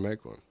ass we're gonna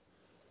make one.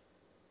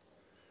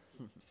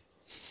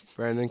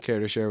 Brandon, care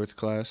to share with the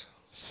class?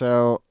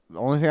 So the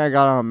only thing I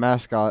got on a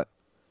mascot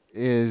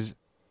is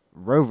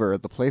Rover,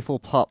 the playful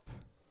pup.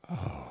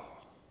 I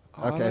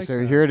Okay, like so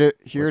that.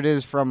 here it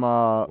is from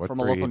a local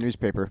breed?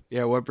 newspaper.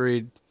 Yeah, what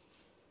breed?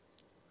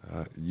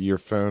 Your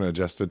phone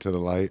adjusted to the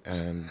light,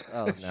 and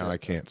Oh, now I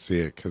can't see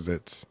it because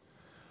it's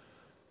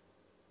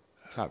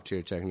Top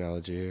tier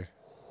technology here.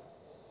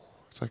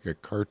 like a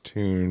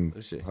cartoon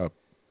Let's see.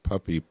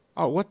 puppy.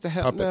 Oh, what the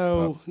hell? Puppet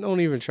No, pup. don't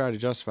even try to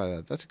justify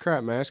that. That's a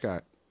crap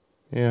mascot.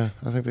 Yeah,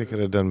 I think they could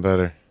have done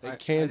better. They I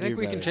can think do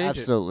we can better. change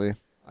it. Absolutely.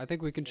 I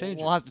think we can change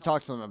We'll it. have to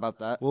talk to them about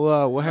that.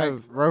 We'll Like,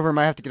 have Rover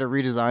might have to get a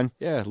redesign.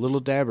 little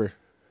dabber.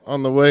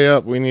 On the way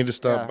up, we need to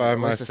stop Yeah, by at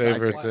my least a side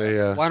favorite.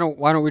 quest.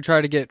 Why don't we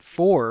try to get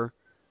 4?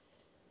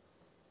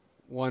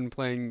 One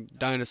playing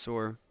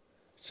dinosaur.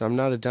 So I'm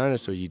not a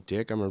dinosaur, you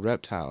dick. I'm a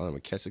reptile. I'm a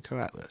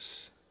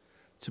Quetzalcoatlus.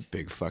 It's a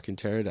big fucking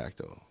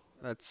pterodactyl.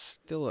 That's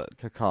still a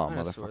Cacaw,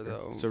 dinosaur, motherfucker.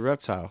 though. It's a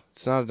reptile.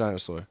 It's not a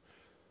dinosaur.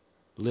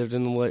 Lived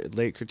in the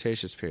late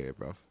Cretaceous period,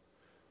 bro.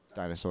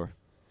 Dinosaur.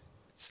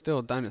 It's still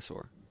a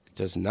dinosaur. It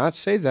does not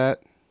say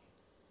that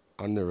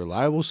on the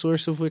reliable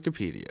source of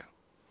Wikipedia.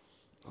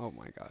 Oh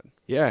my god.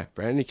 Yeah,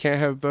 Brandon, you can't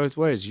have it both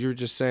ways. You were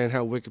just saying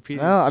how Wikipedia.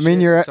 No, I mean,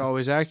 it's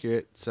always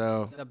accurate.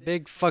 So It's a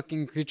big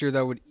fucking creature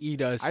that would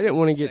eat us. I didn't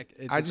wanna get-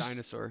 It's I a just-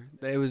 dinosaur.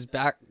 It was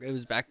back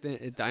then.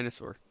 A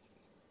dinosaur.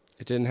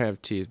 it didn't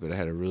have teeth, but it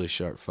had a really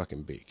sharp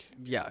fucking beak.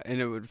 Yeah, and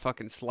it would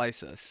fucking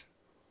slice us.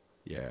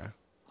 Yeah,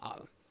 Uh,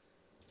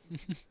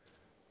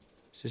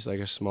 it's just like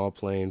a small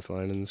plane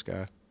flying in the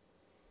sky.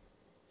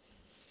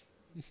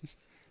 and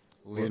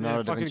then Leonardo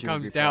it da fucking Vinci would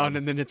comes be down, proud.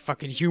 and then it's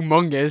fucking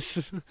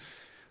humongous.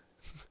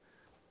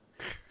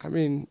 I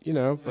mean,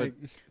 but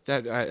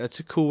that's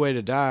a cool way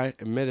to die.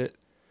 Admit it.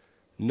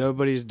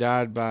 Nobody's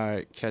died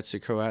by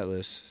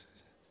Quetzalcoatlus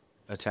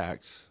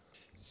attacks.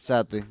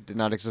 Sadly, did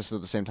not exist at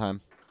the same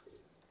time.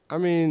 I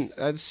mean,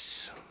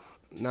 that's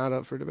not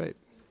up for debate.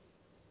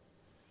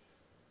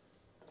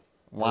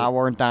 Why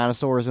weren't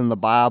dinosaurs in the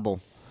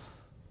Bible?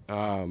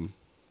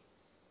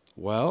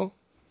 Well,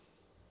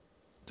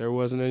 there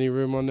wasn't any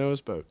room on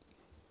Noah's boat.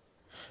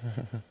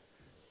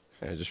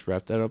 I just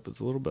wrapped that up with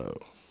a little bow.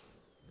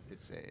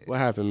 What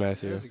happened,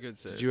 Matthew? That's a good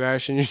save. Did you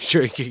ash in your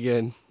drink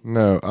again?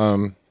 No,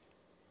 I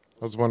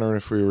was wondering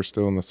if we were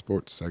still in the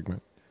sports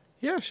segment.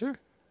 Yeah, sure.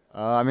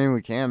 I mean,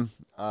 we can.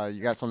 You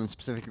got something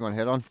specific you want to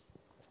hit on?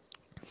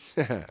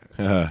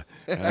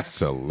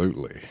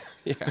 Absolutely.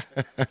 Yeah.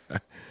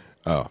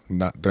 Oh,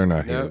 they're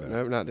not here. Nope, though.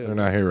 nope, not doing They're that.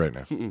 not here right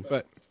now.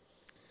 But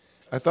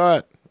I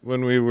thought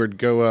when we would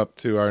go up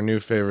to our new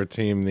favorite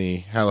team, the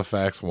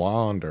Halifax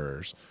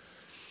Wanderers,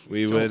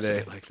 we Don't would. say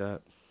it like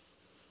that.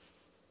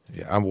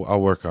 Yeah,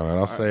 I'll work on it.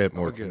 I'll say it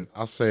more. I'll get it.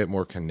 I'll say it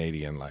more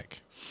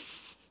Canadian-like.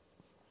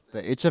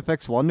 The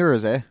HFX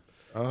Wanderers, eh?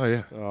 Oh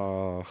yeah,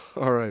 Oh,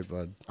 all right,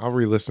 bud. I'll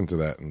re-listen to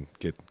that and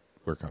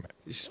work on it.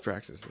 You should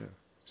practice, yeah.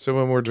 So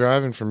when we're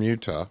driving from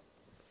Utah,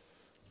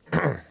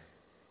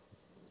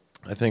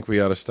 I think we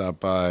ought to stop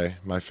by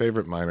my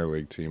favorite minor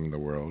league team in the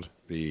world,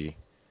 the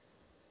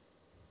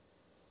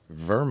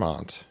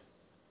Vermont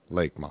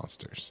Lake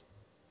Monsters.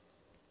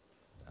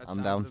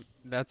 I'm down.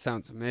 That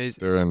sounds amazing.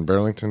 They're in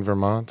Burlington,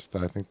 Vermont.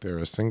 I think they're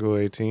a single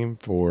A team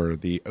for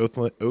the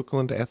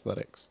Oakland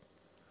Athletics.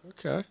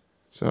 Okay.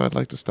 So I'd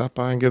like to stop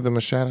by and give them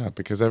a shout out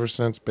because ever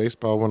since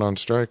baseball went on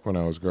strike when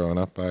I was growing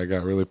up, I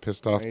got really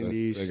pissed off that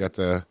 90s. they got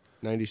the.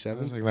 It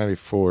 97. was like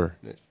 94.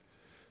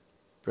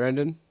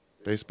 Brandon?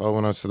 Baseball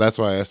went on, so that's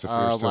why I asked if we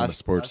were still in the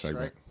sports last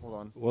segment. strike. Hold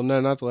on. Well,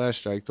 no, not the last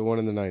strike. The one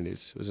in the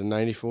 90s. Was it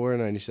 94 or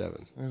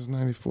 97? It was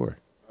 94.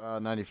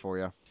 94,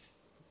 yeah.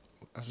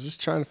 I was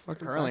just trying to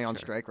fucking Currently talk on to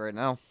you. strike right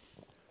now.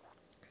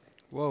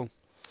 Whoa.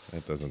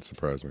 That doesn't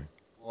surprise me.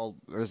 Well,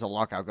 there's a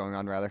lockout going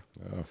on, rather.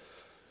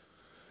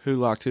 Who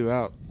locked who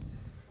out?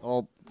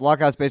 Well,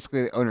 lockout's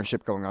basically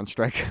ownership going on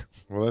strike.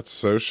 Well, that's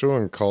social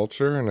and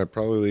culture, and it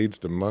probably leads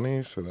to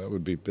money, so that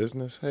would be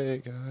business.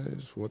 Hey,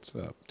 guys, what's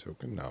up?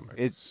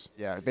 Tokenomics.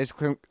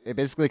 It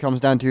basically comes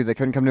down to they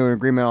couldn't come to an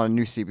agreement on a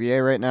new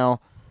CBA right now,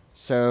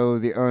 so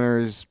the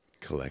owners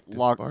Collective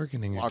locked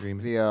bargaining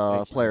agreement.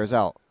 the players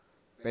out.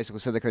 Basically,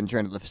 so they couldn't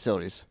train at the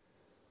facilities.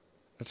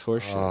 That's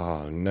horseshit.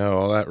 Oh, no,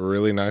 all that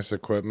really nice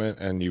equipment,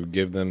 and you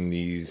give them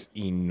these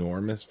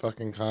enormous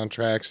fucking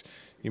contracts.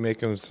 You make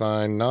them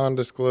sign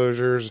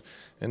non-disclosures,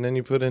 and then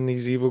you put in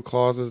these evil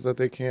clauses that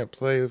they can't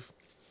play.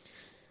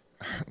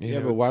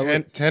 But why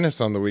would... tennis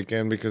on the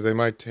weekend because they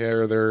might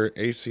tear their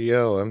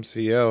ACL,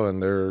 MCL,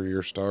 and they're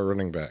your star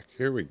running back.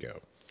 Here we go.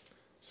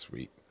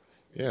 Sweet.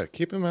 Yeah,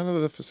 keep them out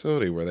of the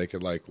facility where they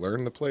could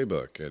learn the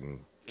playbook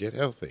and get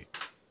healthy.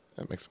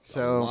 That makes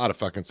a lot of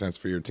fucking sense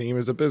for your team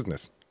as a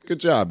business. Good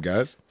job,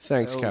 guys.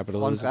 Thanks, So,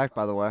 capitalism. Fun fact,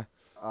 by the way.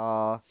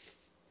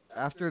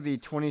 After the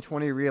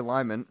 2020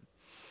 realignment,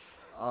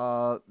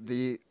 of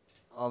the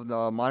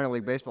minor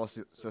league baseball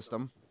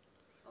system,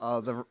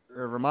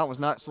 Vermont was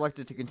not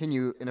selected to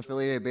continue in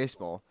affiliated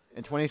baseball.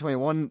 In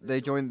 2021,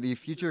 they joined the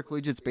Future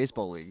Collegiate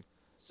Baseball League,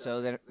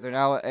 so they're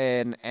now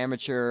an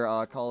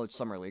amateur college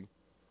summer league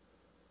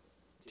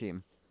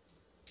team.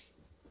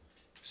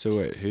 So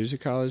wait, who's the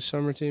college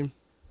summer team?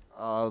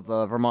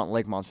 The Vermont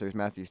Lake Monsters,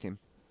 Matthews team.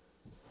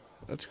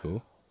 That's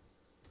cool.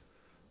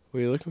 What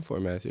are you looking for,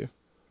 Matthew?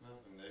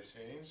 Nothing. They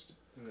changed?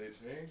 Did they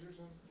change or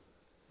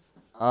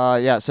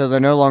something? Yeah, so they're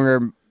no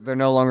longer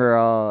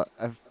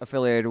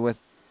affiliated with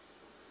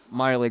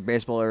minor league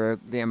baseball or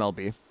the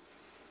MLB.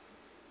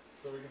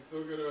 So we can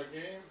still go to a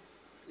game?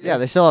 Yeah,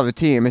 they still have a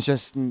team.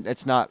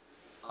 It's not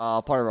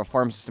part of a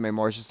farm system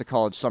anymore. It's just a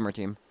college summer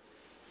team.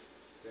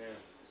 Damn.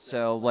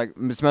 So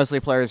it's mostly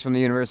players from the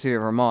University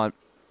of Vermont.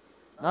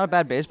 Not a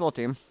bad baseball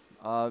team.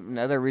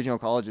 Other regional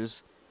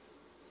colleges.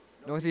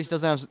 Northeast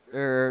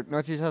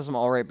has some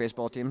all right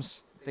baseball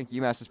teams. I think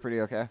UMass is pretty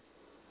okay.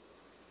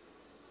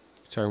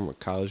 Talking about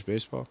college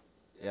baseball?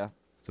 Yeah,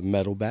 The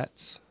Metal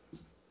Bats?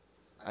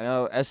 I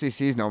know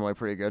SEC is normally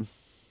pretty good.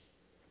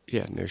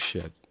 Yeah, no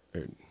shit.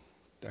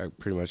 That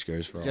pretty much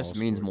goes for all Just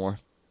means sports. more.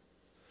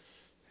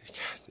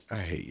 I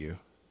hate you.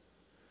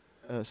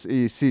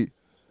 SEC.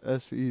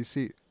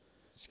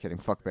 Just kidding.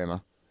 Fuck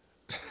Bama.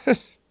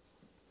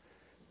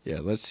 Yeah,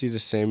 let's see the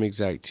same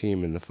exact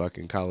team in the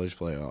fucking college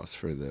playoffs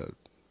for the...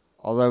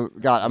 Although,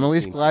 God, I'm at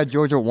least glad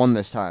Georgia won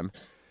this time.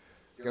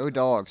 Go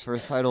Dogs.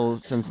 First title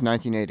since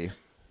 1980.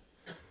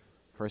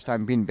 First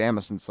time beating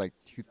Bama since like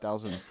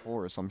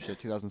 2004 or some shit,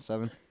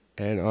 2007.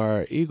 And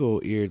our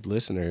eagle-eared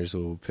listeners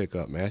will pick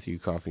up Matthew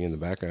coughing in the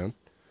background.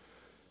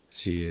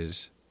 He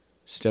is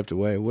stepped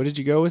away. What did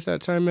you go with that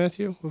time,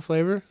 Matthew? What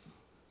flavor?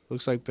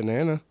 Looks like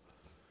banana.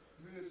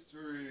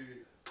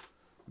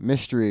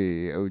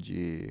 Mystery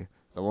OG,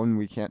 the one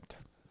we can't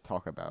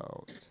talk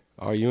about.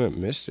 Oh, you went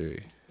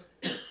mystery.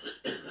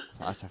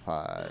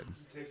 Classified.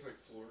 Tastes like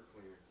floor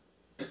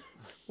cleaner.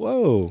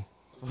 Whoa.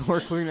 Floor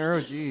cleaner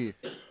OG.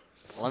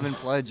 Lemon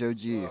pledge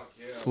OG.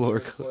 Floor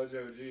Pledge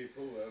OG,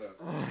 pull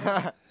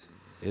that up.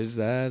 Is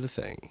that a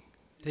thing?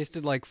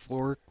 Tasted like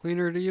floor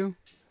cleaner to you?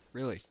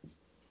 Really?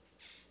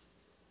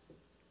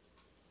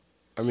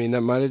 I mean,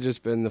 that might have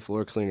just been the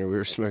floor cleaner we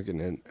were smoking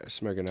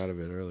out of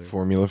it earlier.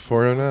 Formula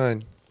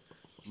 409.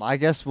 My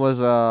guess was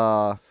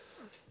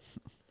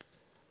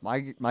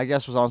my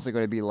guess was honestly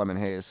going to be lemon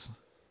haze.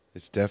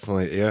 It's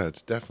definitely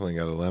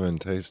got a lemon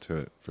taste to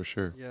it, for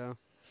sure. Yeah.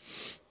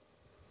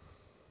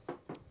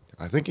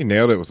 I think he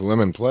nailed it with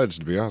lemon pledge,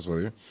 to be honest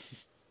with you.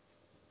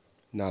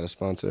 Not a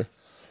sponsor.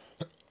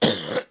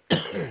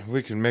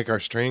 We can make our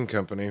strain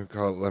company,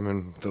 call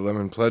it the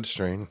lemon pledge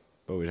strain.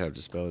 But we'd have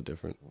to spell it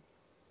different.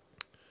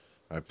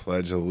 I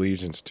pledge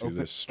allegiance to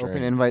this strain.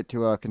 Open invite to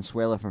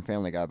Consuela from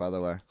Family Guy, by the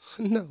way.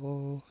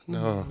 No.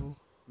 No.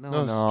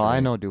 No, No, I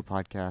strain. know do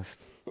podcast.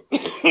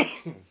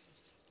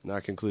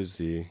 That concludes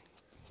the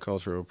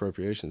cultural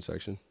appropriation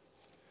section.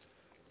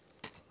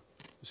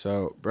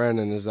 So,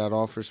 Brandon, is that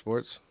all for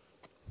sports?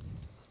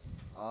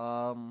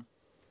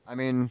 I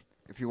mean,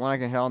 if you want, I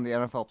can hit on the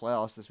NFL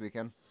playoffs this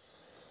weekend.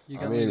 You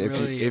I got mean, me if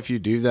really. you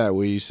do that,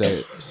 will you say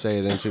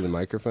it into the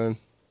microphone?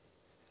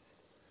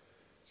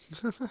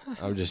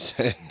 I'm just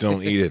saying.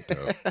 Don't eat it,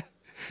 though.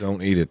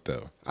 Don't eat it,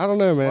 though. I don't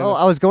know, man. Well,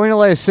 I was going to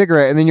light a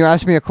cigarette, and then you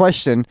asked me a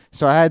question,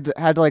 so I had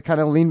to like kind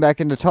of lean back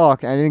into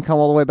talk, and I didn't come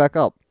all the way back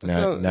up.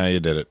 Now you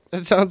did it.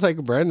 That sounds like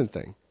a Brandon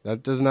thing.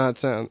 That does not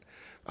sound.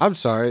 I'm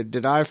sorry.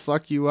 Did I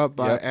fuck you up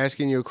by Yep.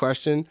 asking you a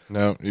question?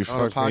 No, you On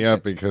a fucked me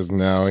up podcast. because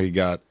now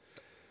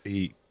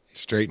he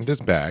straightened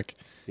his back.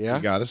 Yeah.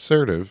 He got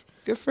assertive.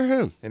 Good for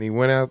him. And he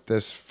went out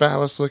this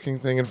phallus-looking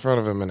thing in front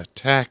of him and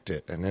attacked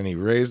it. And then he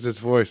raised his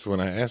voice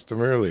when I asked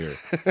him earlier,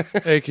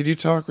 hey, could you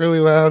talk really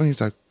loud? And he's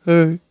like,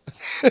 hey.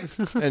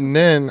 And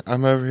then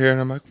I'm over here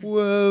and I'm like,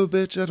 whoa,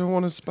 bitch, I don't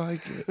want to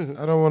spike it.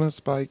 I don't want to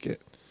spike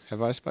it.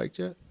 Have I spiked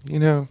yet? You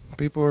know,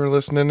 people are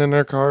listening in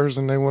their cars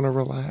and they want to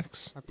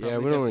relax. I Yeah,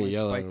 probably we don't wanna definitely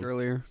yell at spiked him.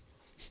 earlier.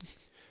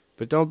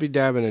 But don't be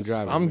dabbing and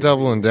driving. I'm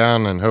doubling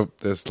down and hope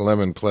this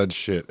lemon pledge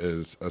shit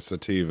is a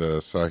sativa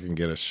so I can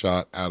get a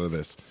shot out of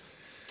this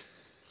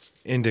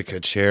indica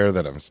chair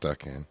that I'm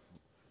stuck in.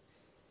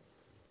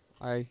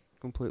 I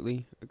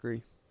completely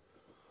agree.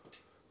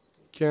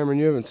 Cameron,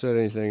 you haven't said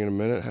anything in a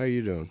minute. How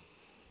you doing?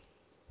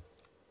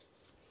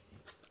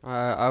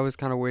 I was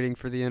kind of waiting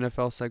for the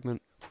NFL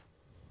segment.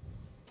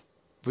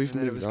 We've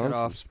And then it moved was on cut from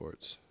off.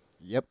 sports.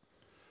 Yep.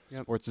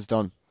 Yep. Sports is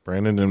done.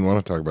 Brandon didn't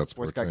want to talk about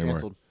Sports sports got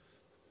anymore.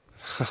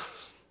 canceled.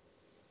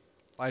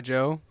 By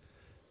Joe?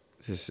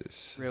 This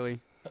is.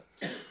 Really?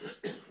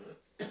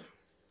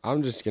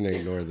 I'm just gonna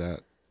ignore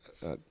that.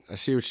 I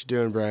see what you're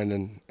doing,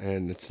 Brandon,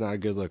 and it's not a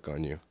good look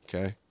on you.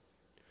 Okay.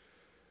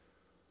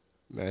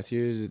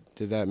 Matthew,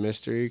 did that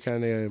mystery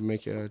kind of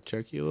make you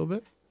choke you a little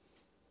bit?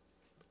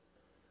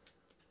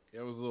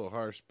 It was a little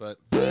harsh, but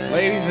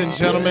ladies and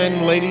gentlemen,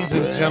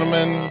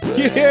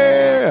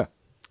 Yeah.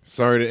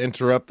 sorry to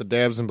interrupt the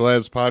Dabs and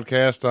Blabs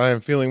podcast. I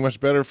am feeling much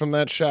better from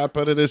that shot,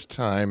 but it is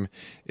time.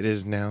 It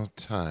is now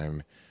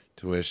time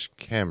to wish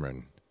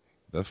Cameron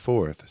the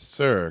Fourth,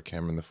 Sir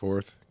Cameron the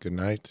Fourth, good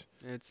night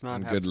It's not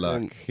and happening. good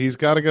luck. He's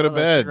got to go to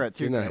Another bed. cigarette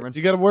too, Good night. Cameron.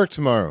 You got to work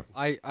tomorrow.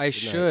 I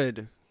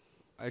should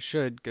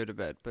go to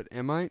bed, but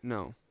am I?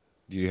 No.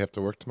 Do you have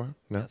to work tomorrow?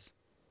 No. Yes.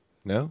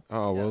 No?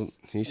 Oh well, Yes.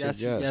 he said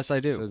Yes, yes. yes, I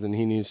do. So then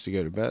he needs to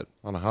go to bed.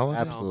 On a holiday?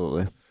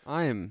 Absolutely.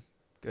 I am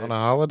good. On a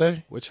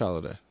holiday? Which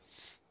holiday?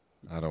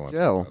 I don't want to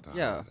Joe. talk about the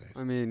Yeah, holidays.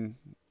 I mean,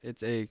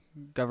 it's a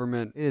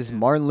government. It is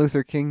Martin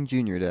Luther King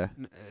Jr. Day.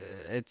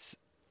 It's.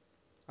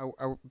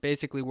 I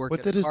basically work What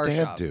at did a his car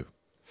dad shop. do?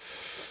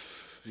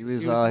 He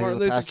was, He was he Martin was a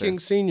Luther pastor. King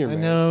Sr. I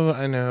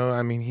Man. know.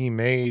 I mean, he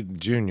made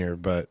Junior,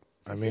 but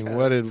I mean, Yeah,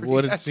 what that's did pretty-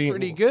 what did that's C-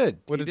 pretty good.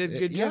 What He did a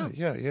good yeah, job.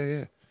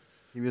 Yeah.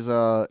 He was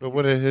But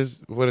what did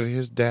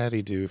his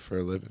daddy do for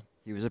a living?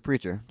 he was a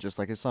preacher, just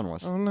like his son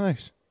was. Oh,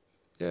 nice.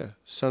 Yeah,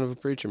 son of a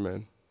preacher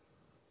man.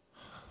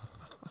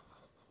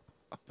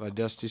 By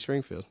Dusty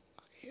Springfield.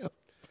 Yep.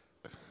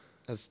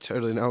 That's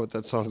totally not what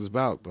that song's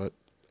about, but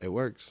it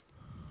works.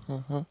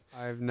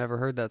 I've never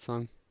heard that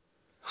song.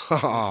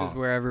 Oh, This is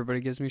where everybody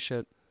gives me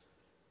shit.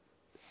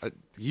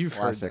 You've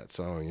Classic. heard that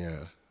song,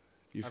 yeah.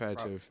 You've I've had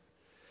prob- to. Have.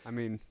 I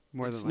mean,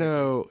 more It's than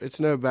likely. it's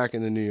no back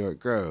in the New York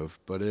Grove,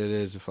 but it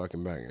is a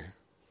fucking banger.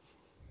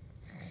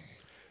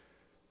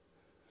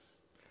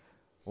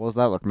 What was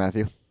that look,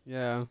 Matthew?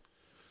 Yeah.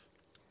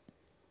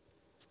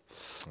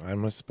 I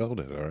misspelled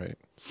it. All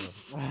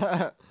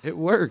right. It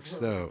works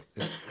though.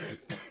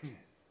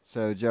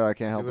 So, Joe, I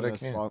can't help what it. I If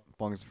can.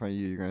 Bong's in front of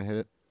you. You're going to hit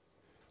it?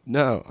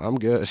 No, I'm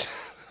good.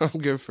 I'm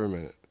good for a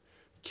minute.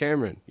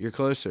 Cameron, you're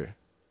closer.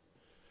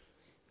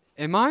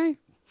 Am I?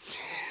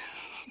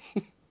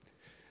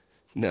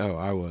 No,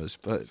 I was,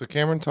 but So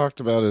Cameron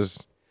talked about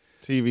his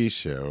TV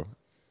show,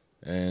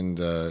 and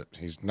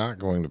he's not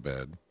going to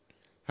bed.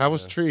 How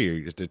was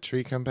Tree? Did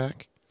Tree come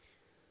back?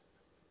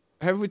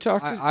 have we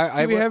talked?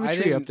 I do we have a I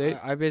tree didn't- update?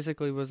 I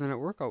basically wasn't at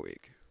work all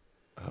week.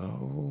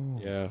 Oh,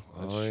 Yeah,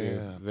 that's Oh, true.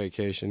 yeah.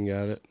 Vacation,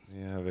 got it.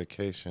 yeah,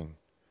 vacation.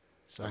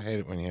 I hate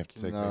it when you have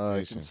to take Can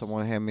vacations.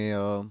 someone hand me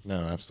a? No,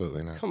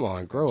 absolutely not. Come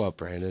on, grow up,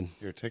 Brandon.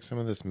 Here, take some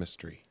of this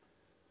mystery.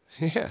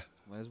 Yeah.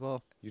 Might as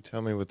well. You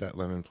tell me what that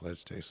lemon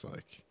pledge tastes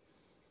like.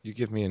 You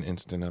give me an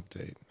instant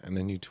update, and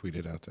then you tweet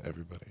it out to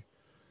everybody.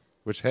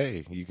 Which,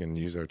 hey, you can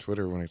use our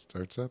Twitter when it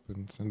starts up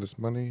and send us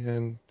money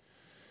and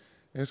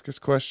ask us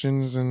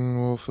questions, and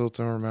we'll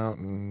filter them out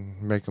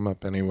and make them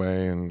up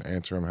anyway and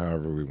answer them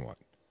however we want.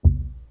 I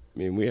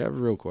mean, we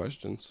have real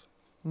questions.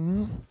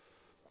 Mm-hmm.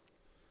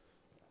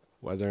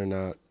 Whether or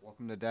not,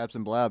 Welcome to Dabs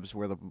and Blabs,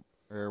 where the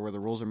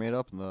rules are made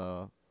up and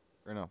the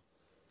or no.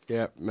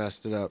 yep,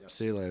 messed it up.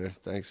 See you later.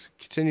 Thanks.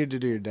 Continue to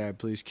do your dab,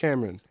 please,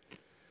 Cameron.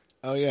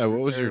 Oh yeah, what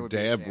was Very your would be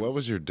a dab? shame. What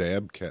was your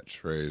dab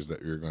catchphrase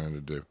that you were going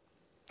to do?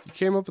 You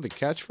came up with a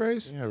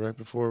catchphrase. Yeah, right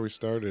before we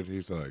started,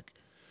 he's like,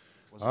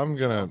 "I'm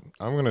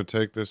gonna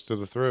take this to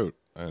the throat,"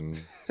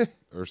 and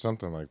or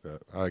something like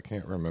that. I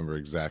can't remember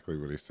exactly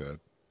what he said.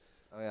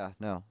 Oh yeah,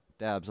 no.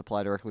 Dabs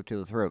apply directly to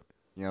the throat.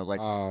 You know, like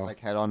Oh. like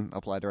head on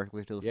apply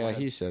directly to the Yeah,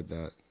 forehead. he said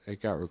that. It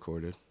got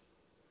recorded.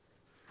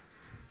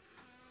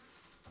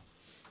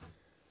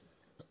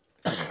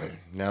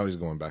 Now he's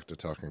going back to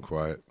talking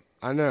quiet.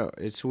 I know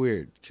it's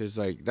weird because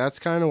like that's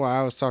kind of why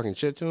I was talking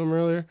shit to him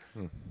earlier,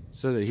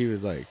 so that he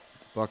would like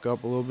buck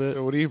up a little bit.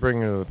 So, what are you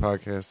bringing to the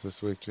podcast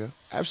this week, Jeff?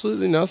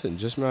 Absolutely nothing.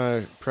 Just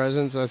my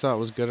presence. I thought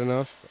was good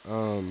enough.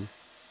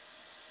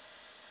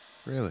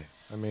 Really?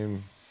 I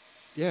mean,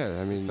 Yeah,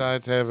 I mean,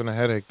 besides having a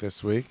headache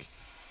this week,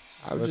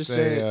 I would let's just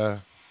say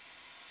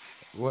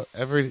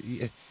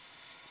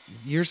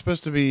you're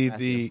supposed to be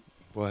Matthew. the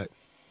what?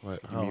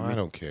 Oh, I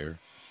don't care.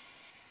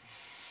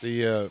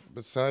 The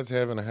besides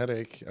having a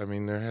headache, I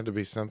mean, there had to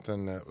be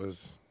something that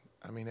was.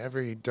 I mean,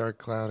 every dark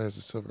cloud has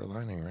a silver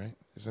lining, right?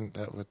 Isn't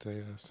that what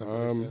they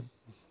somebody said?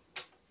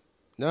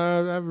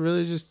 no. I've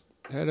really just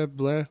had a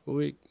blah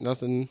week.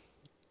 Nothing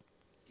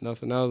out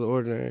of the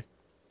ordinary.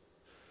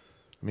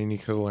 I mean, you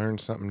could have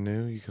learned something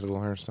new. You could have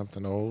learned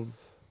something old.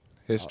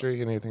 History?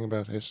 Anything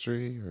about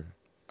history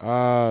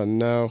or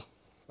No.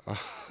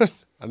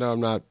 I know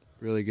I'm not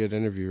really good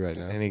interview right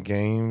now. any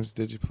games?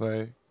 Did you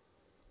play?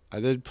 I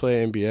did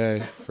play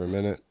NBA for a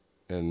minute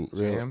and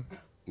Jam?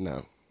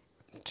 no,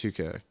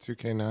 2K.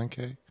 2K,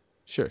 9K?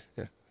 Sure,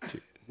 yeah,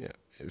 yeah.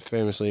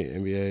 Famously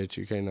NBA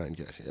 2K9K.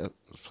 Yep,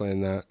 I was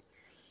playing that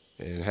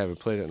and haven't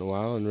played it in a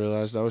while and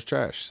realized I was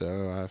trash.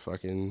 So I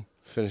fucking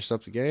finished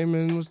up the game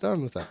and was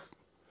done with that.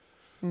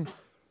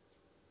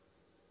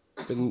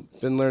 Been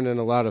learning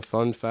a lot of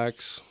fun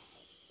facts,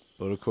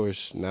 but of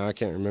course now I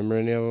can't remember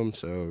any of them.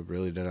 So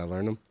really, did I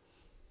learn them?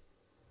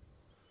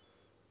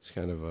 It's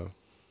kind of a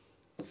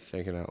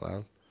thinking out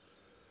loud.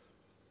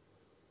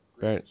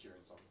 Right?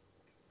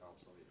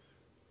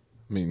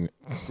 I mean,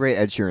 Great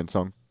Ed Sheeran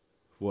song.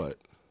 What?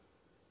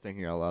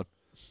 Thinking out loud.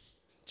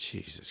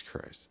 Jesus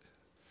Christ.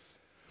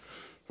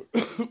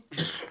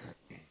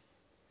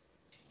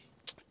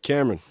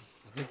 Cameron.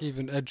 I think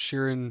even Ed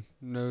Sheeran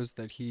knows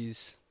that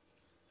he's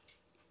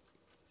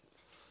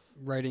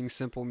writing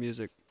simple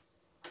music.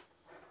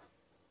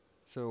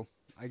 So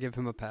I give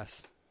him a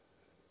pass.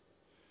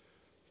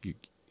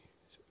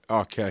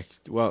 Okay.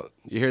 Well,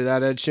 you hear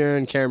that, Ed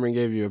Sheeran? Cameron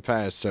gave you a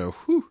pass, so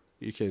whew,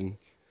 you can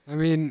I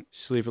mean,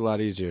 sleep a lot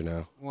easier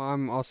now. well,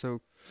 I'm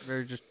also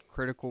very just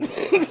critical of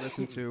what I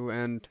listen to,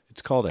 and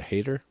It's called a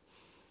hater.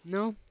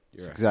 no,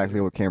 You're That's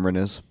exactly what Cameron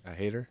is. a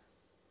hater.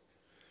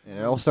 And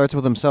it all starts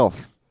with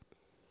himself.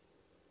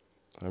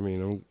 I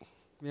mean,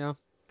 yeah,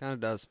 kind of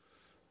does.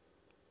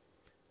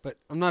 But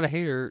I'm not a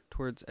hater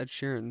towards Ed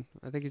Sheeran.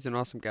 I think he's an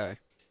awesome guy.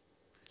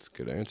 it's a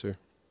good answer.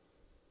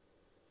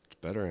 It's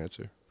a better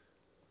answer.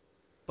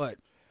 But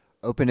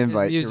Open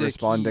invite music, to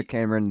respond to he-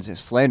 Cameron's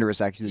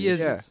slanderous accusations.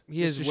 Yeah.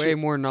 he is Mr. way Shea-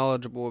 more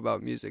knowledgeable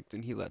about music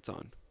than he lets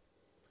on.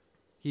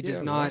 He does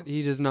Yeah, not. well-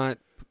 He does not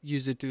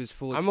use it to his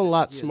full. I'm a extent.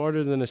 lot He is-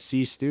 smarter than a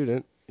C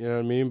student, you know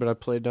what I mean? But I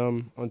play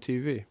dumb on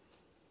TV.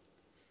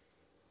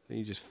 And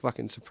you just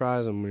fucking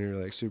surprise them when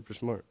you're like super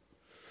smart.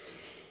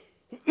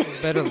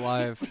 He's better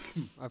live.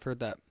 I've heard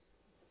that.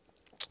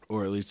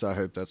 Or at least I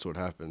hope that's what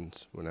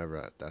happens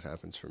whenever that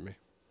happens for me.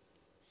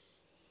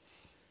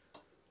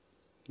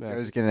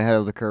 Joe's getting ahead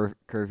of the curve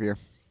here.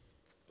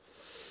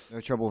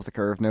 No trouble with the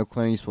curve. No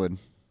Clint Eastwood.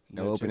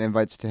 No open Tim,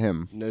 invites to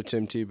him. no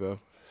Tim Tebow.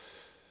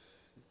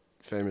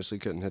 Famously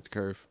couldn't hit the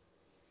curve.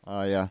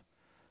 Yeah.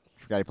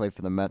 Forgot he played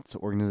for the Mets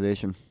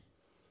organization.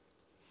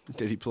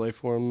 Did he play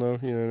for him though?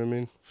 You know what I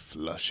mean?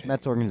 Flushing,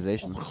 Mets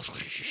organization.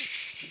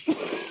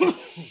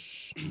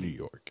 New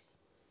York.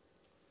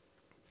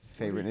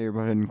 Favorite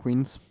neighborhood in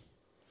Queens?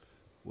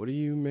 What are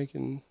you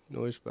making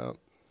noise about?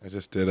 I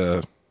just did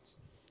a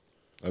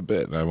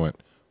bit, and I went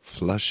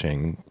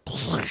Flushing,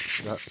 Is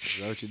that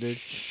what you did?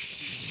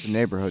 It's a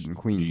neighborhood in New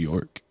Queens.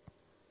 York.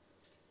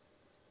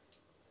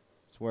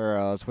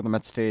 It's where the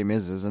Met Stadium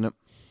is, isn't it?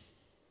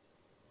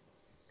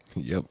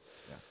 Yep.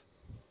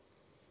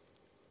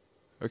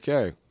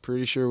 Okay,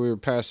 pretty sure we were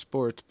past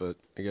sports, but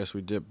I guess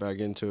we dipped back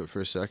into it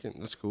for a second.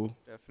 That's cool.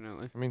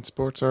 Definitely. I mean,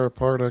 sports are a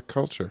part of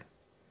culture.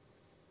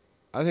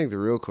 I think the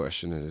real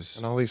question is,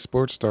 And all these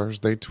sports stars,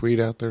 they tweet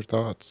out their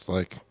thoughts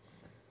like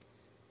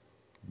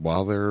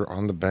while they're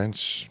on the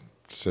bench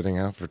sitting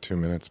out for 2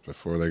 minutes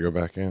before they go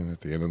back in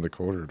at the end of the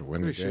quarter to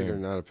win the pretty sure they're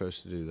game. not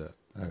supposed to do that.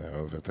 I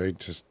know, but they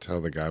just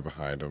tell the guy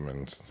behind him,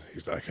 and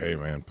he's like, "Hey,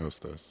 man,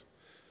 post this."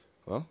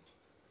 Well,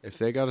 if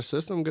they got a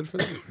system, good for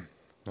them.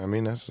 I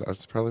mean, that's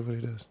probably what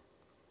he does.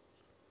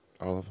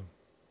 All of them.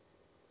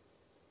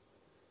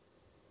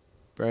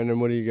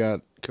 Brandon, what do you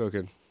got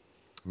cooking?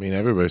 I mean,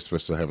 everybody's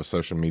supposed to have a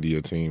social media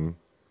team.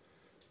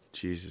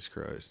 Jesus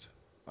Christ.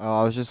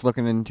 I was just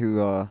looking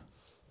into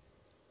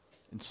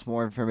some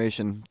more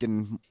information,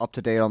 getting up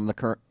to date on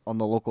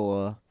the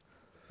local,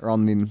 or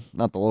on the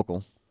not the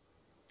local,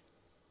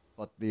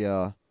 but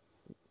the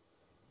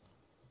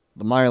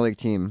minor league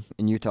team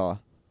in Utah,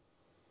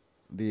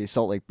 the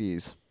Salt Lake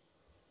Bees.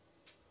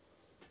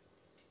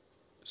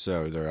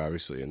 So they're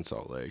obviously in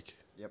Salt Lake.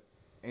 Yep,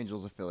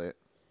 Angels affiliate.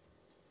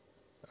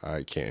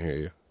 I can't hear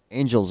you.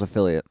 Angels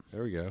affiliate.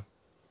 There we go.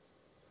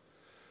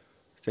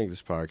 I think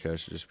this podcast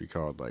should just be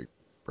called, like,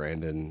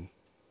 Brandon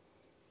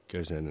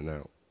Goes In and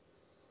Out.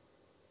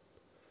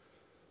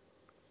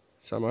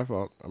 It's not my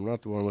fault. I'm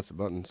not the one with the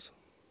buttons.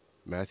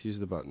 Matthew's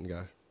the button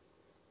guy.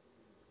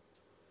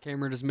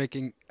 Cameron is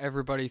making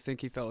everybody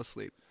think he fell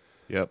asleep.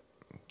 Yep.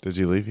 Did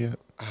you leave yet?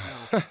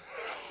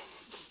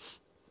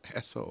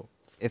 Asshole.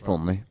 If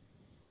only.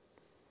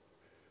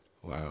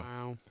 Wow.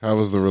 Wow. How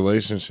was the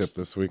relationship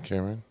this week,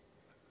 Cameron?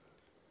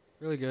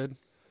 Really good.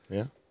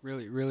 Yeah?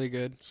 Really, really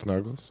good.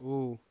 Snuggles?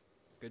 Ooh,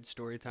 good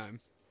story time.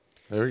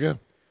 There we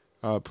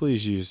go.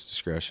 Please use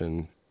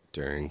discretion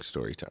during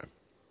story time.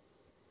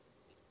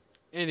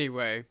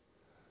 Anyway,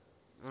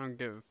 I don't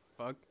give a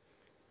fuck.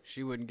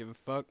 She wouldn't give a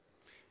fuck.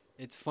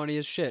 It's funny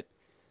as shit.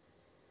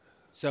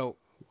 So,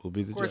 We'll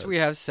be the of course, judge. we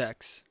have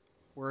sex.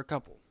 We're a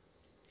couple.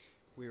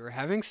 We were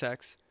having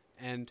sex,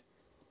 and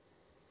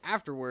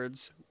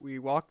afterwards, we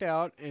walked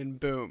out, and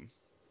boom.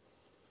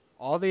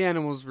 All the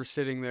animals were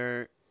sitting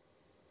there,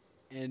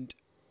 and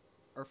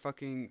our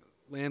fucking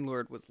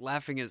landlord was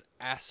laughing his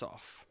ass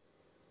off.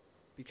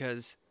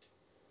 Because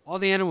all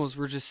the animals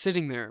were just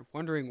sitting there,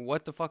 wondering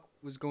what the fuck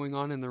was going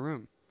on in the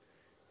room.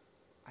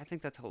 I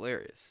think that's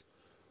hilarious.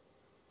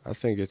 I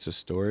think it's a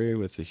story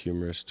with a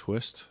humorous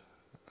twist.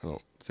 I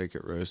don't think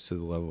it rose to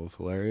the level of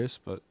hilarious,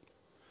 but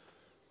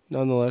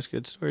nonetheless,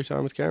 good story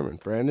time with Cameron.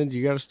 Brandon, do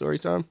you got a story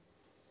time?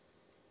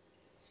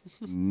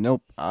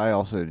 Nope. I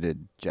also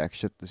did jack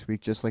shit this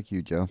week, just like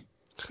you, Joe.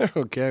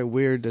 Okay,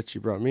 weird that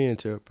you brought me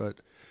into it, but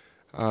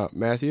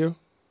Matthew?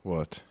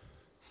 What?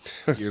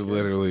 You're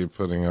literally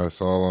putting us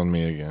all on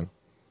me again.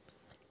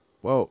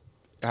 Well,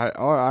 I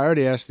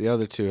already asked the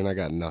other two, and I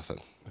got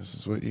nothing. This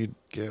is what you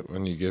get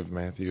when you give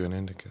Matthew an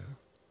indica.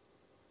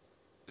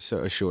 So,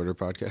 a shorter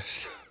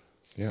podcast.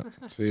 Yep.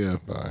 See ya.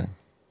 Bye.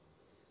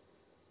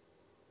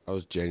 I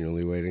was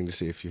genuinely waiting to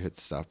see if you hit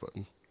the stop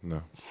button.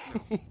 No.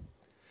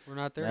 We're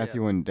not there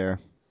Matthew yet. wouldn't dare.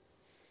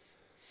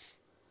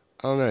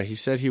 I don't know. He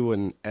said he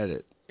wouldn't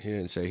edit. He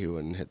didn't say he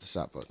wouldn't hit the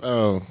stop button.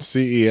 Oh,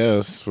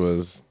 CES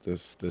was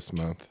this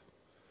month.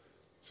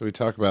 So we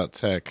talk about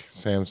tech.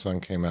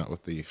 Samsung came out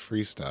with the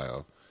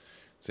Freestyle.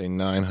 It's a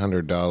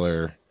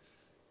 $900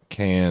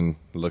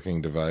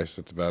 can-looking device.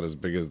 It's about as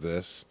big as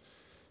this.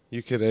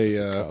 You could It's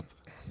a cup.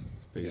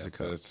 Big as a but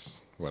cup.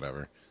 it's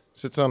whatever.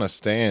 Sits on a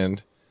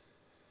stand.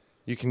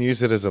 You can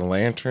use it as a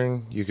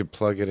lantern. You could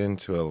plug it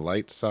into a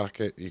light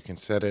socket. You can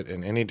set it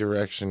in any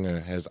direction. And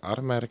it has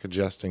automatic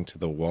adjusting to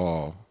the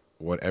wall,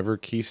 whatever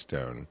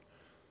keystone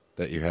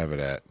that you have it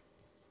at.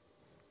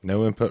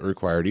 No input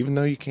required, even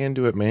though you can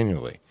do it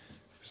manually.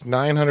 It's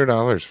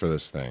 $900 for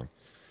this thing.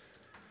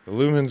 The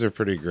lumens are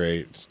pretty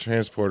great. It's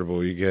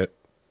transportable. You get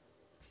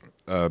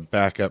a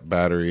backup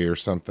battery or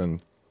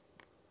something.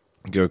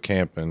 Go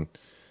camping.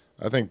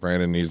 I think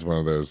Brandon needs one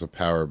of those, a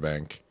power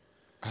bank.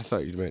 I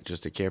thought you meant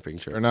just a camping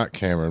trip. Or not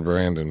Cameron,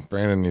 Brandon.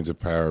 Brandon needs a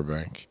power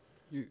bank.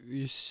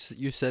 You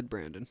said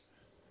Brandon.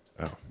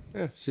 Oh.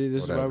 Yeah, see,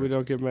 this is why Whatever. we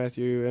don't give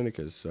Matthew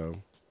indicas,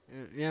 so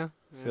Yeah.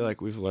 I feel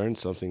like we've learned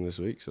something this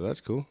week, so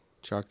that's cool.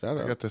 Chalk that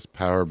I up. got this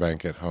power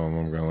bank at home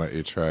I'm going to let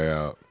you try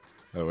out.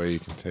 That way you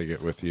can take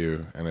it with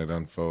you, and it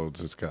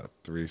unfolds. It's got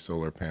 3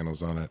 solar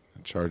panels on it.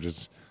 It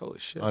charges Holy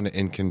shit. on an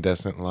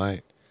incandescent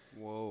light.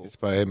 Whoa.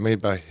 It's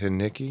made by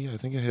Hinicky. I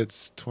think it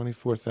hits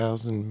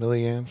 24,000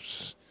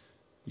 milliamps.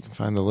 You can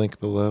find the link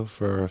below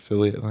for our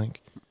affiliate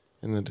link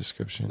in the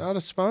description. Not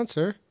a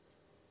sponsor.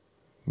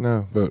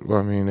 No, but well,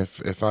 I mean,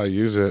 if I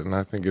use it and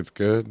I think it's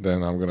good,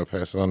 then I'm going to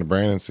pass it on to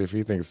Brandon, see if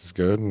he thinks it's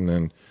good, and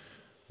then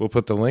we'll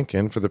put the link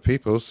in for the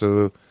people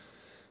so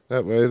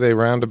that way they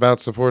roundabout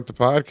support the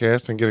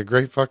podcast and get a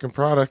great fucking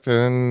product.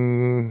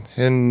 And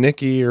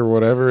Nikki or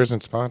whatever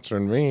isn't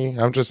sponsoring me.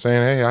 I'm just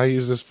saying, hey, I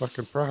use this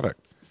fucking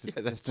product. Yeah,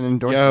 that's Just an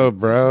endorsement. Yo,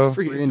 bro.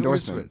 free Free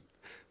endorsement. endorsement.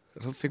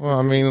 I don't think. Well,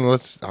 I mean,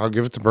 I'll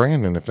give it to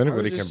Brandon. If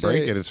anybody can just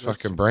break say it, it's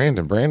let's- fucking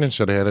Brandon. Brandon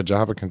should have had a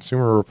job at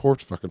Consumer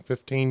Reports fucking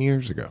 15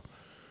 years ago.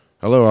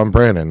 Hello, I'm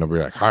Brandon. They'll be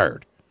like,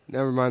 hired.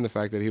 Never mind the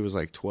fact that he was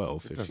like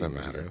 12. It 15 doesn't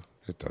years matter. ago.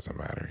 It doesn't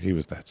matter. He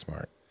was that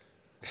smart.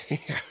 Yeah.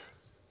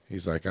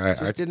 He's like,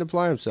 Just didn't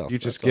apply himself. you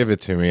just give it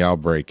to me, I'll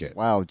break it.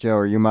 Wow, Joe,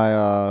 are you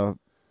my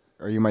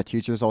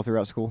teachers all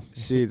throughout school?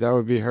 See, that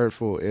would be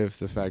hurtful if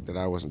the fact that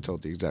I wasn't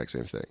told the exact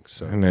same thing.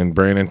 So And then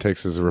Brandon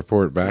takes his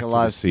report back I to think the a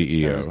lot of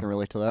listeners can CEO.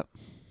 relate to that.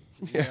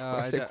 Yeah,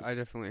 I think- I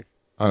definitely.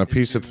 On a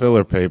piece of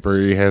filler paper,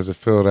 he has it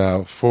filled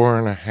out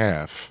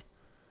 4.5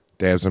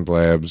 dabs and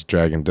blabs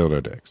dragging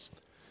dildo dicks.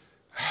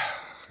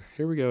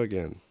 here we go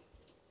again.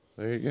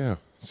 There you go.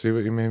 See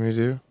what you made me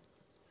do?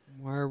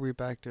 Why are we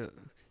back to?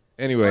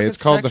 Anyway, Fucking it's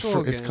called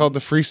sexual it's again. called the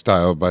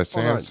Freestyle by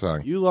Hold on.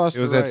 Samsung. You lost.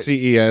 It was the at right.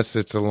 CES.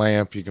 It's a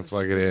lamp. You can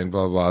plug it in.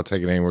 Blah blah.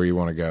 Take it anywhere you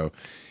want to go.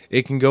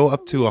 It can go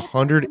up to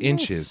 100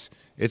 inches.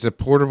 It's a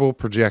portable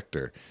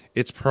projector.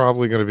 It's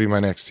probably going to be my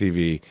next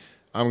TV.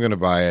 I'm going to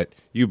buy it.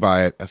 You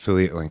buy it.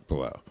 Affiliate link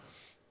below.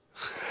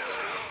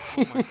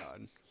 Oh my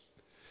god.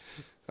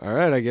 All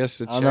right, I guess.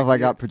 I don't know if I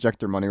got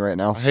projector money right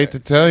now. I hate to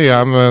tell you,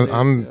 I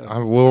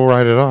will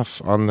write it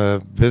off on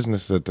the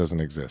business that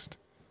doesn't exist.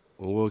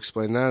 Well, we'll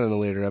explain that in a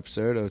later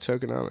episode of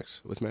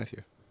Tokenomics with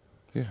Matthew.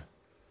 Yeah.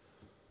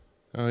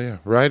 Oh yeah.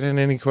 Write in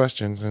any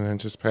questions and then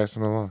just pass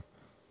them along.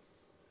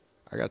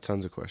 I got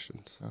tons of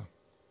questions.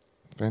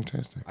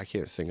 Fantastic. I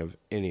can't think of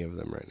any of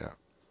them right now.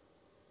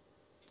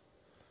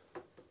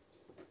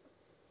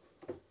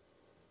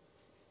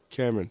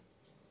 Cameron,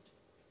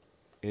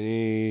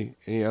 any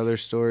other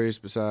stories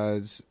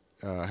besides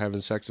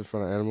having sex in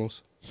front of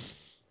animals?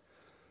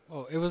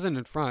 Well, it wasn't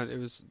in front. It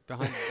was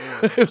behind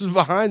the door. It was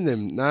behind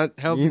them, not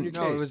helping your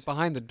No, case. it was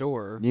behind the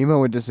door. Nemo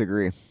would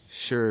disagree.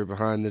 Sure,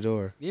 behind the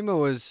door. Nemo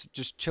was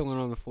just chilling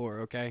on the floor.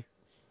 Okay.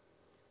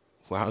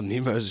 Wow,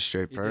 Nemo's a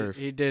straight perv.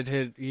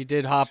 He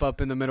did hop up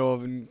in the middle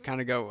of and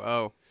kind of go,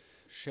 oh,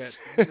 shit.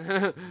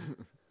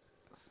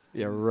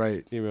 Yeah,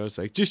 right. Nemo's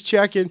like, just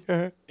checking.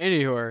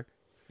 Anywho,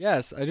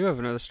 yes, I do have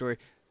another story.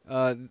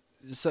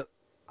 So,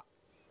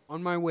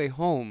 on my way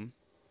home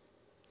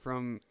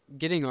from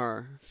getting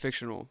our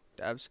fictional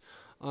dabs,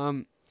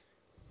 I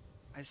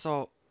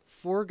saw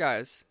 4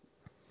 guys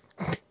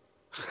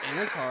in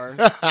a car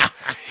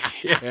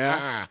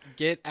Yeah.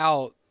 get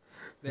out.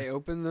 They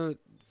opened the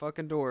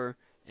fucking door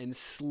and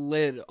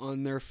slid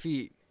on their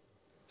feet.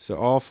 So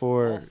all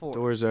four All four.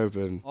 doors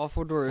open. All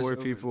 4 doors. Four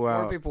open. people 4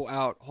 out. people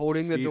out,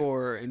 holding the Feet-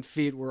 door, and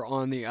feet were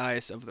on the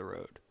ice of the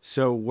road.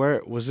 So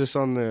where was this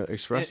on the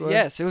expressway?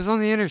 Yes, it was on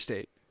the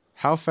interstate.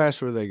 How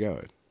fast were they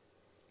going?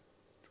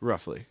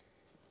 Roughly.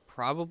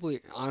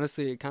 Probably,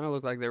 honestly, it kind of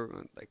looked like they were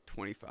going like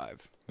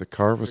 25. The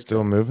car was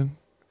still moving.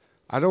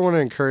 I don't want to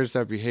encourage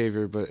that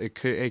behavior, but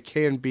it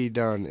can be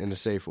done in a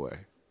safe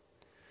way.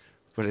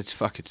 But it's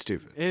fucking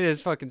stupid. It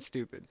is fucking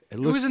stupid. It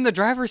Who looks- was in the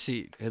driver's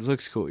seat? It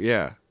looks cool.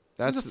 Yeah.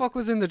 Who the fuck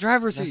was in the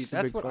driver's that's seat? the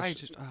That's big what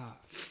question.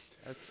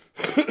 that's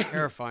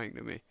terrifying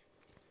to me.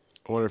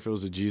 I wonder if it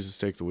was a Jesus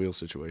take the wheel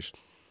situation.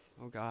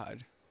 Oh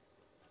God.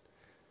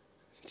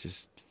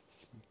 Just,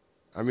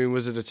 I mean,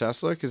 was it a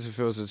Tesla? Because if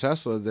it was a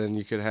Tesla, then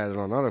you could have had it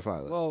on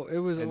autopilot. Well, it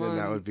was. and then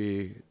that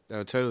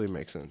would totally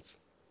make sense.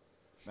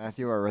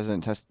 Matthew, our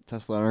resident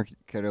Tesla owner,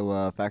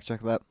 could fact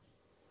check that.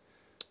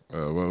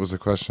 What was the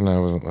question? I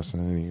wasn't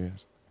listening to you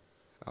guys.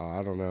 Oh,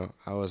 I don't know.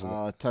 I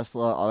wasn't.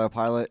 Tesla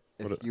autopilot.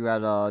 If What you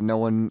had no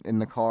one in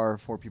the car,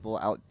 4 people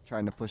out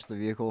trying to push the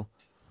vehicle,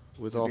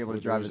 with would all it be able four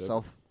to drive doors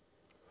itself?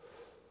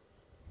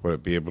 Would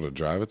it be able to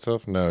drive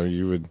itself? No,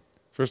 you would.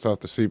 First off,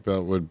 the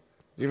seatbelt would,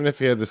 even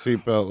if you had the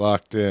seatbelt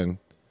locked in,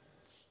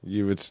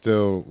 you would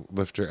still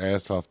lift your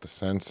ass off the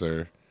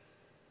sensor.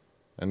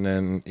 And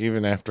then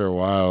even after a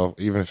while,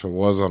 even if it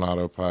was on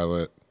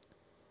autopilot,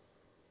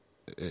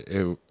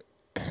 it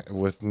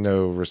with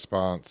no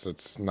response,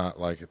 it's not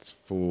like it's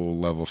full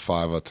level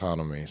 5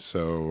 autonomy.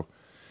 So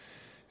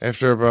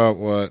after about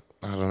what,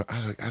 I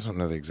don't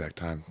know the exact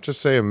time. Just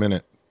say a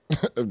minute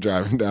of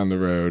driving down the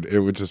road,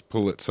 it would just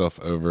pull itself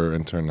over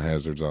and turn the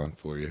hazards on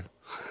for you.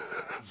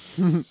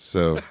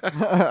 So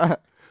All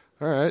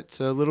right,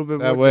 so a little bit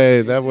that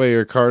more. way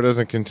your car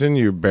doesn't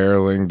continue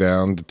barreling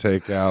down to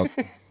take out,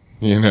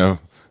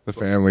 the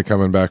family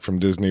coming back from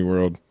Disney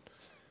World.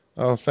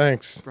 Oh,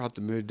 thanks. Brought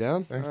the mood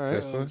down. Thanks, All right.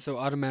 Tesla. So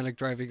automatic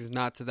driving is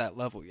not to that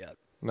level yet.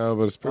 No,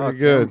 but it's pretty Oh,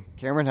 good.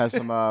 Cameron has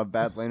some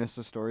bad lane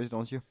assist stories,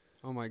 don't you?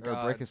 Oh my Or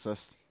God. brake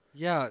assist.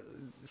 Yeah.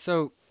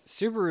 So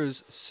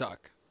Subarus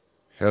suck.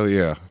 Hell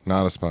yeah,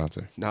 not a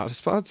sponsor. Not a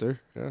sponsor.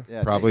 Yeah.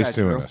 Yeah, Probably take that,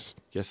 suing Drew. us.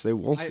 Guess they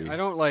won't be. I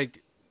don't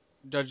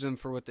judge them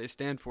for what they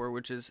stand for,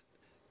 which is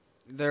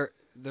their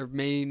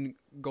main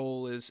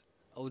goal is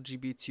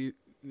LGBT.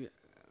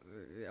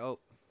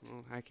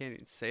 I can't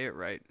even say it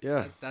right.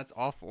 Yeah. That's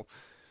awful.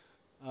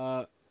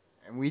 And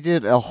we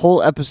did a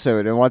whole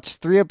episode and watched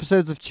 3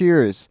 episodes of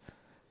Cheers.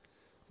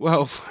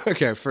 Well,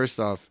 okay. First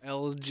off, 2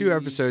 LGBT.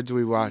 episodes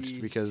we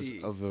watched because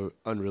of an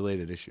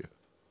unrelated issue.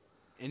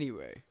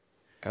 Anyway,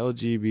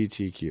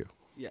 LGBTQ.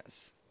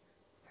 yes.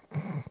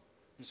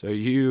 So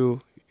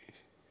you,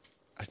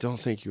 I don't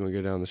think you want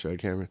to go down this road,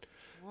 Cameron.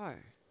 Why?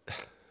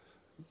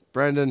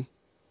 Brendan,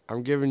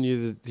 I'm giving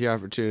you the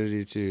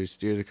opportunity to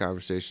steer the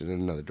conversation in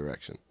another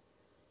direction.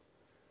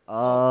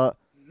 No.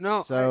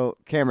 So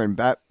Cameron,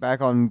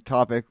 back on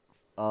topic.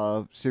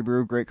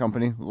 Subaru, great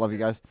company. Love you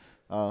guys.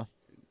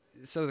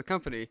 So the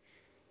company,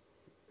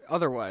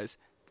 otherwise,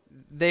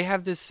 they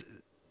have this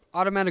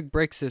automatic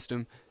brake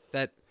system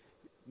that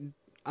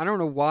I don't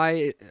know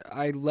why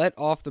I let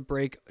off the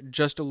brake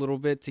just a little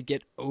bit to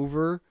get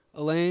over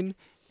a lane,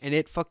 and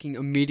it fucking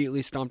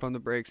immediately stomped on the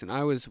brakes, and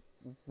I was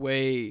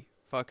way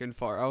fucking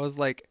far. I was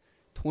like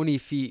 20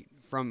 feet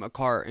from a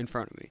car in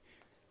front of me,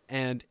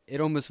 and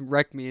it almost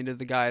wrecked me into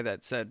the guy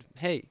that said,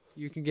 "Hey,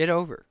 you can get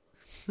over."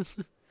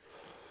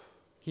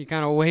 He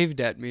kind of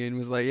waved at me and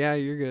was like, "Yeah,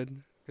 you're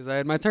good," because I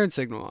had my turn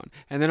signal on,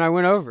 and then I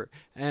went over,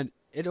 and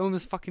it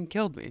almost fucking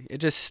killed me. It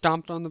just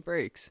stomped on the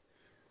brakes.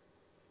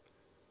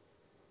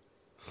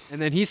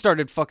 And then he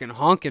started fucking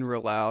honking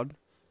real loud.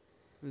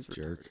 It was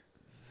Jerk.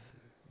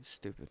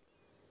 stupid.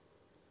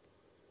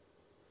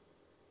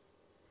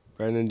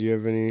 Brendan, do you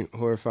have any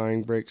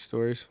horrifying brake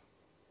stories?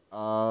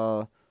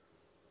 Let's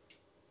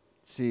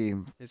see.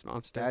 His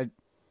mom's dead.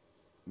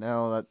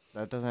 No,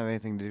 that doesn't have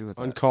anything to do with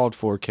that. Uncalled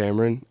for,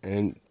 Cameron,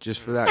 and just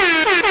for that.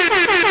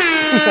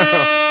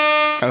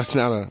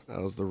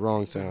 That was the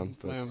wrong sound.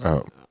 But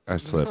Oh, I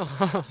slipped.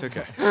 it's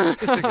okay.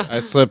 I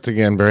slipped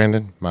again,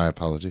 Brandon. My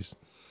apologies.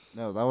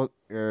 No,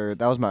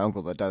 that was my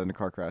uncle that died in a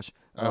car crash.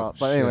 Oh,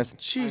 But shit. anyways,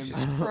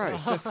 Jesus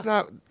Christ, that's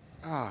not.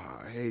 I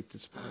hate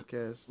this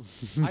podcast.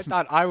 I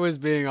thought I was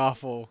being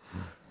awful.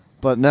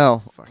 but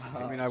no, Fucking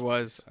I mean, I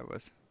was.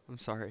 I'm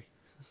sorry.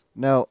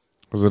 no.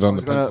 Was it on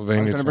the I was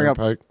Pennsylvania gonna bring up-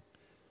 Turnpike?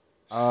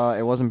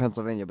 It wasn't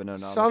Pennsylvania, but no, not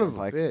Son on of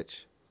the a Turnpike.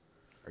 bitch.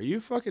 Are you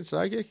fucking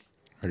psychic?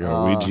 I got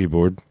a Ouija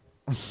board.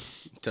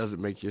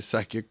 Doesn't make you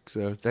psychic,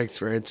 so thanks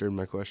for answering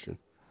my question.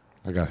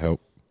 I got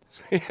help.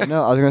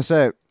 No, I was gonna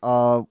say,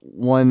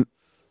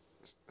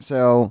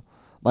 so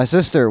my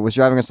sister was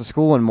driving us to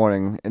school one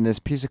morning in this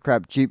piece of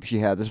crap Jeep she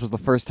had. This was the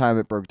first time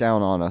it broke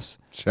down on us.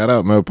 Shout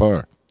out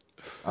Mopar.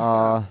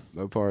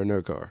 No car,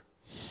 no car.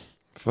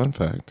 Fun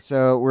fact.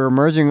 So we're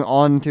merging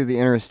onto the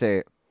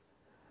interstate,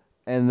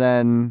 and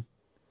then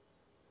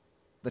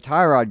the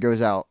tie rod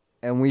goes out,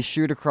 and we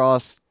shoot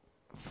across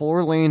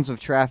 4 lanes of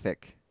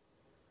traffic,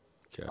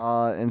 Okay.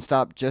 and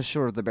stop just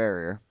short of the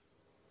barrier.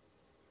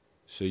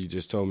 So you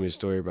just told me a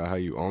story about how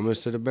you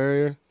almost hit a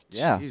barrier?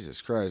 Yeah.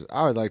 Jesus Christ.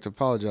 I would like to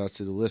apologize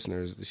to the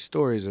listeners. These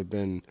stories have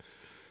been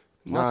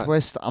Plot not...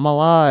 twist, I'm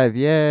alive,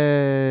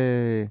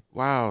 yay!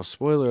 Wow,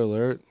 spoiler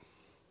alert.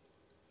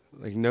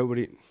 Like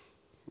nobody...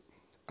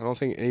 I don't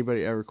think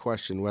anybody ever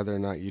questioned whether or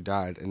not you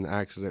died in the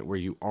accident where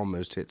you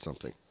almost hit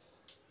something.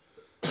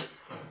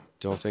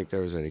 Don't think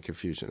there was any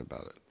confusion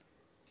about it.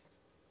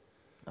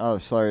 Oh,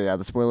 sorry, yeah,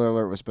 the spoiler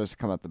alert was supposed to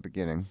come at the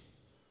beginning.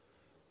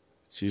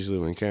 It's usually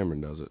when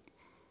Cameron does it.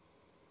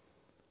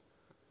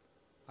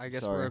 I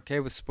guess Sorry. we're okay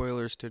with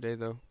spoilers today,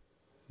 though.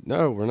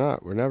 No, we're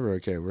not. We're never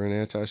okay. We're an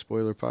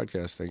anti-spoiler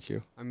podcast, thank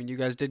you. I mean, you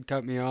guys did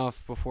cut me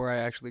off before I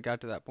actually got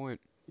to that point.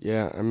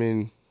 Yeah, I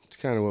mean, it's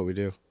kind of what we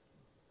do.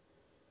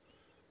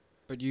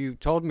 But you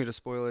told me to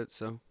spoil it,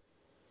 so.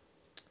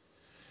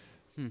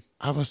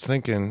 I was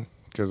thinking,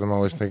 because I'm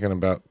always thinking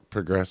about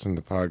progressing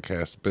the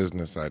podcast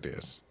business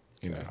ideas.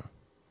 You know,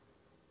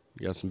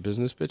 You got some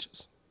business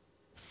bitches?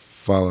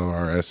 follow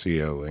our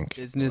SEO link.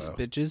 Business below.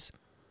 bitches.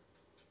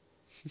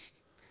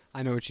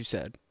 I know what you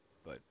said,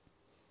 but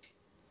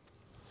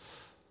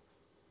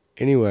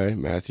Anyway,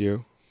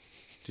 Matthew,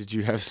 did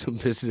you have some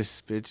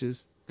business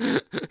bitches?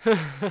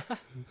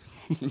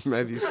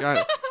 Matthew's kind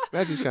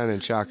of in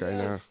shock right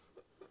now.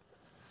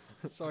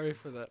 sorry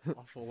for that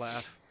awful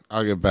laugh.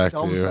 I'll get back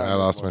Tell to me you. about I it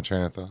lost more. my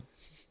train of thought.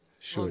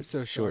 Short, I'm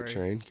so short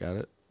sorry. train, got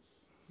it.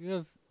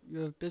 You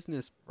have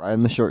business.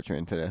 Riding the short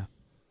train today.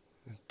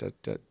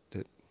 That.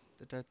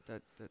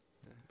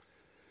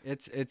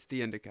 It's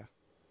the indica.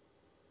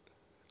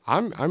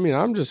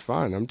 I'm just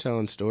fine. I'm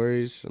telling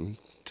stories. I'm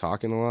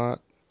talking a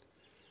lot.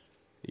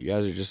 You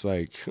guys are just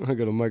like, I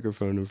got a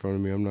microphone in front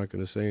of me. I'm not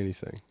going to say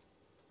anything.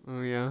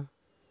 Oh yeah.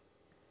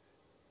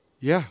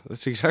 Yeah,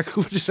 that's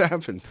exactly what just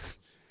happened.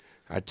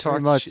 I Pretty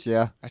talked much,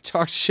 yeah. I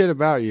talked shit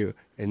about you,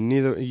 and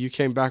neither you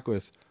came back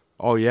with,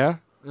 "Oh yeah,"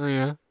 Oh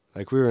yeah.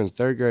 like we were in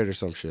 3rd grade or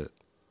some shit.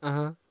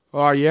 Uh-huh.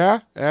 Oh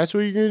yeah, that's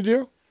what you're gonna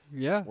do?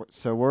 Yeah.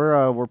 So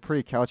we're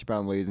pretty couch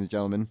bound, ladies and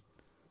gentlemen.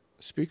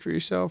 Speak for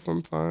yourself.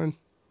 I'm fine.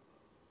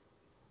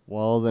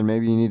 Well, then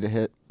maybe you need to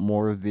hit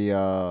more of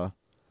the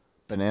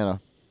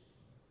banana.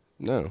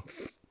 No,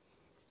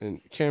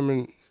 and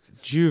Cameron,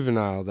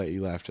 juvenile that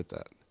you laughed at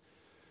that,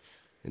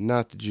 and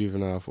not the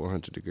juvenile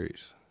 400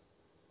 degrees.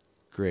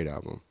 Great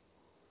album,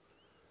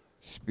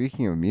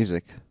 Speaking of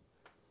music,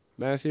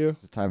 Matthew.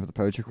 it's time for the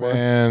poetry corner.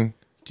 Man,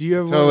 Do you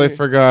have totally one?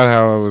 forgot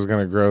how I was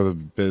going to grow the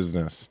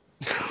business.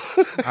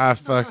 I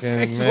fucking,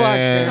 Thanks a lot,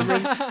 man.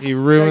 Cameron. He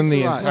ruined Thanks a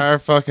the lot. entire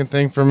fucking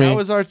thing for me. That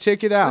was our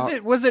ticket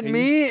out. Was it And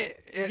me?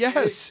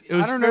 Yes, it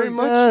was I don't very know.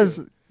 much. Yes.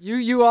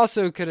 You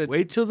also could have.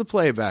 Wait till the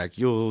playback.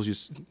 You'll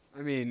just.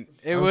 I mean,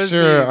 it I'm was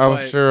sure. me, I'm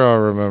but sure I'll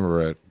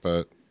remember it,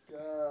 but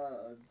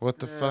What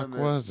the fuck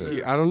was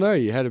it? I don't know.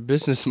 You had a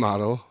business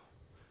model,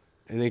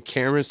 and then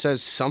Cameron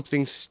says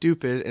something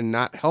stupid and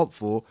not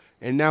helpful,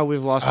 and now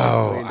we've lost our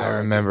Oh, million I dollar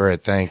remember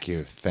it. Thank you.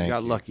 idea. Thank You you.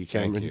 got lucky,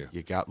 Thank Cameron.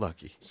 you. got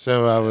lucky.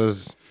 So I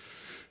was,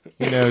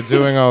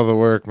 doing all the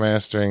work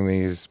mastering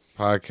these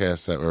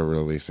podcasts that we're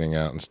releasing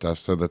out and stuff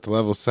so that the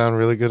levels sound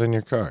really good in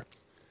your car.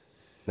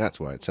 That's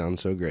why it sounds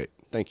so great.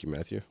 Thank you,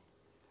 Matthew.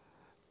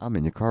 I'm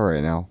in your car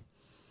right now.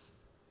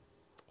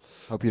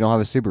 Hope you don't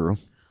have a Subaru.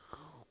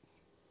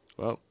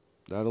 Well,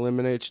 that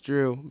eliminates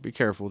Drew. Be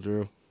careful,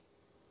 Drew. Oh,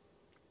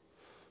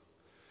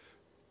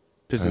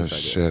 Business idea.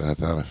 shit. I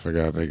thought I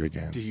forgot it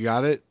again. You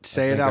got it?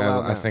 Say it out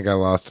loud. I now. think I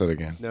lost it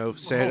again. No,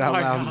 say it out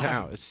loud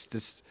now. It's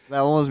this That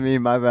one was me,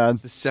 my bad.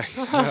 the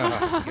second.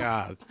 Oh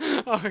God.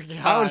 Oh God!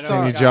 I would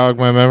Can you jog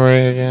my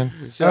memory again?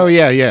 So- Oh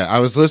yeah. I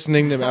was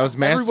listening to. I was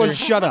mastering. Everyone,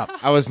 shut up.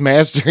 I was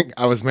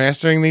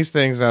mastering these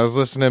things. And I was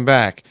listening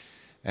back,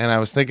 and I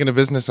was thinking of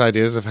business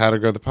ideas of how to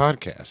grow the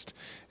podcast.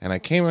 And I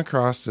came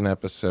across an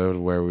episode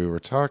where we were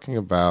talking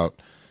about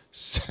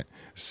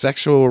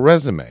sexual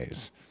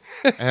resumes,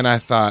 and I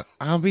thought,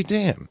 I'll be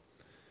damned.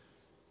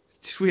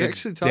 Did we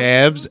actually talk?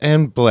 Dabs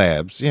and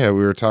blabs. Yeah,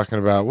 we were talking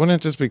about.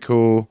 Wouldn't it just be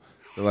cool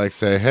to like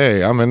say,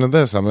 "Hey, I'm into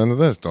this. I'm into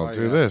this. Don't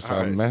do yeah. this. All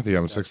I'm right. Matthew.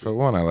 I'm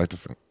 6'1". I like to."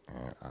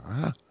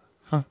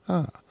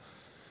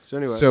 So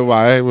anyway, So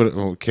why would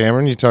well,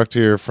 Cameron? You talk to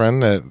your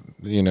friend that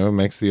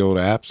makes the old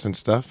apps and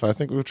stuff. I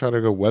think we'll try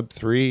to go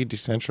Web3,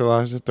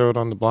 decentralize it, throw it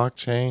on the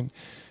blockchain.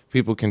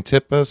 People can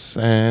tip us,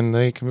 and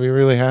they can be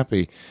really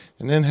happy.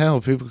 And then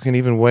hell, people can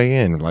even weigh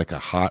in, like a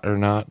hot or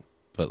not,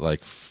 but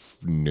like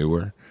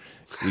newer.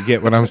 You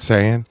get what I'm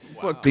saying?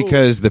 But cool.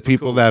 Because the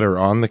people that are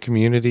on the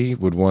community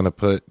would want to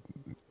put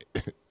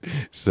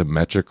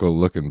symmetrical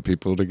looking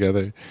people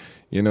together.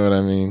 You know what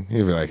I mean?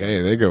 You'd be like,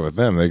 hey, they go with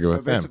them. They go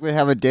with them. Basically,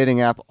 have a dating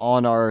app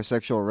on our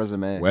sexual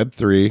resume.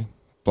 Web3,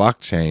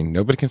 blockchain,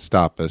 nobody can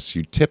stop us.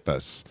 You tip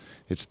us.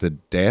 It's the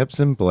Dabs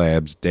and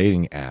Blabs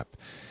dating app.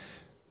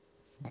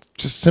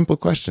 Just simple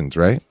questions,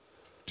 right?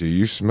 Do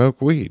you smoke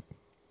weed?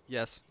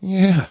 Yes.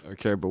 Yeah,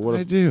 okay, but what I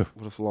if do.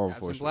 What if law Dabs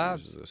and enforcement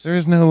blabs. uses this? There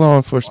is no law Are you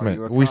enforcement.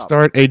 a We cop?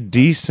 start a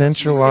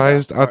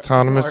decentralized,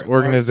 autonomous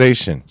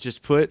organization.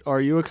 Just put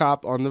 "Are you a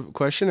cop?" on the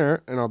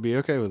questionnaire, and I'll be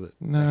okay with it.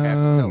 They have to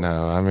No, tell us.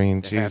 no. I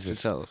mean, They have to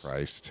Jesus tell us.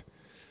 Christ.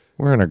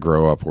 We're in a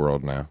grow-up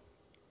world now.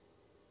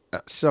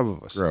 Some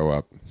of us. Grow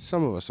up.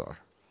 Some of us are.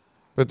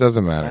 But it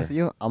doesn't matter.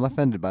 Matthew, I'm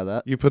offended by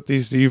that. You put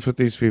these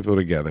people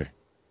together.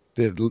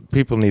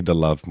 People need to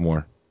love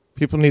more.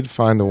 People need to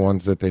find the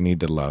ones that they need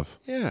to love.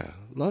 Yeah,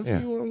 love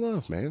Yeah. you want to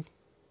love, man.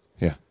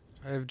 Yeah.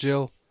 I have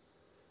Jill.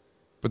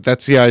 But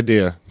that's the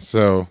idea.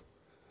 So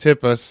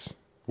tip us.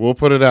 We'll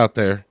put it out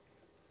there.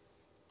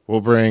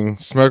 We'll bring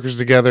smokers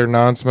together,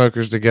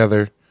 non-smokers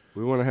together.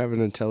 We want to have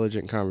an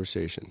intelligent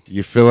conversation.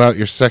 You fill out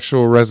your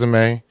sexual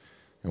resume,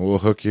 and we'll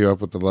hook you up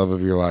with the love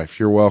of your life.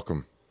 You're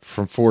welcome.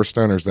 From 4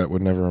 stoners that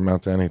would never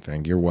amount to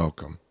anything, you're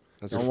welcome.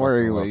 That's Don't a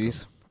worry, fucking welcome.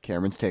 ladies.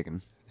 Cameron's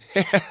taken.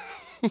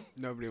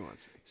 Nobody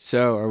wants me.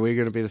 So, are we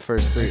going to be the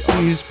first 3?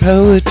 Matthew's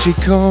Poetry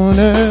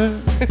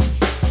Corner.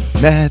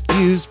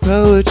 Matthew's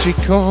Poetry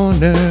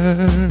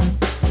Corner.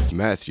 With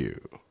Matthew.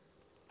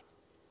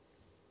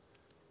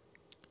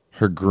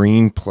 Her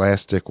green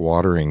plastic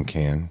watering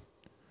can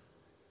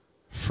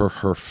for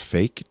her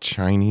fake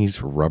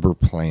Chinese rubber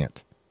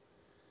plant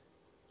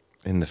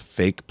in the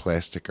fake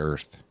plastic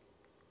earth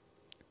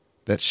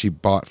that she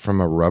bought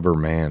from a rubber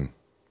man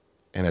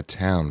in a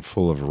town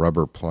full of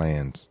rubber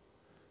plans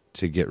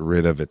to get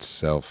rid of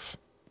itself.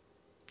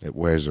 It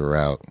wears her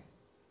out.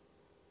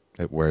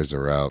 It wears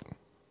her out.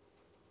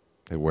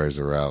 It wears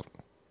her out.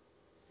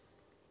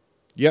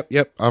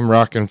 Yep. I'm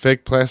rocking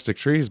Fake Plastic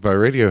Trees by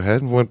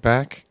Radiohead. Went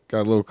back,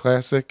 got a little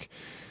classic.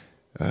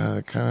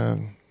 Kind of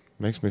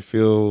makes me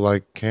feel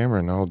like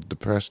Cameron, all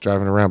depressed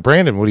driving around.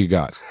 Brandon, what do you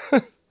got?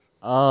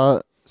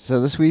 So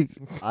this week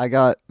I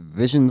got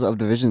Visions of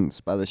Divisions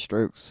by The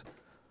Strokes.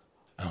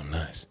 Oh,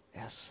 nice.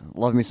 Yes,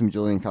 love me some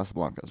Julian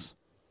Casablancas.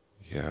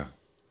 Yeah.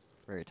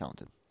 Very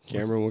talented.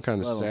 Cameron, what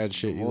kind of Love sad him.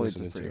 shit you Lloyd's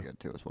listening is pretty to? good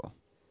too as well.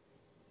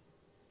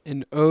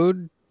 An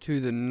ode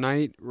to the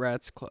Night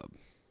Rats Club.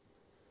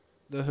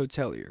 The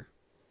Hotelier.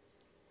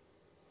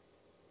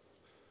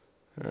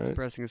 It's All right.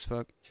 depressing as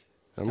fuck.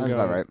 I'm Sounds going,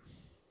 about right.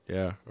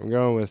 Yeah, I'm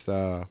going with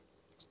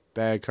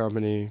Bad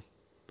Company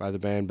by the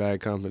band Bad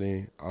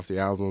Company off the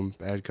album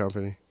Bad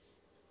Company.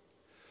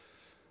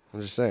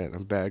 I'm just saying,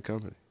 I'm Bad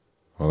Company.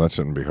 Well, that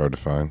shouldn't be hard to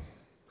find.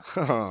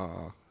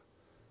 Aw.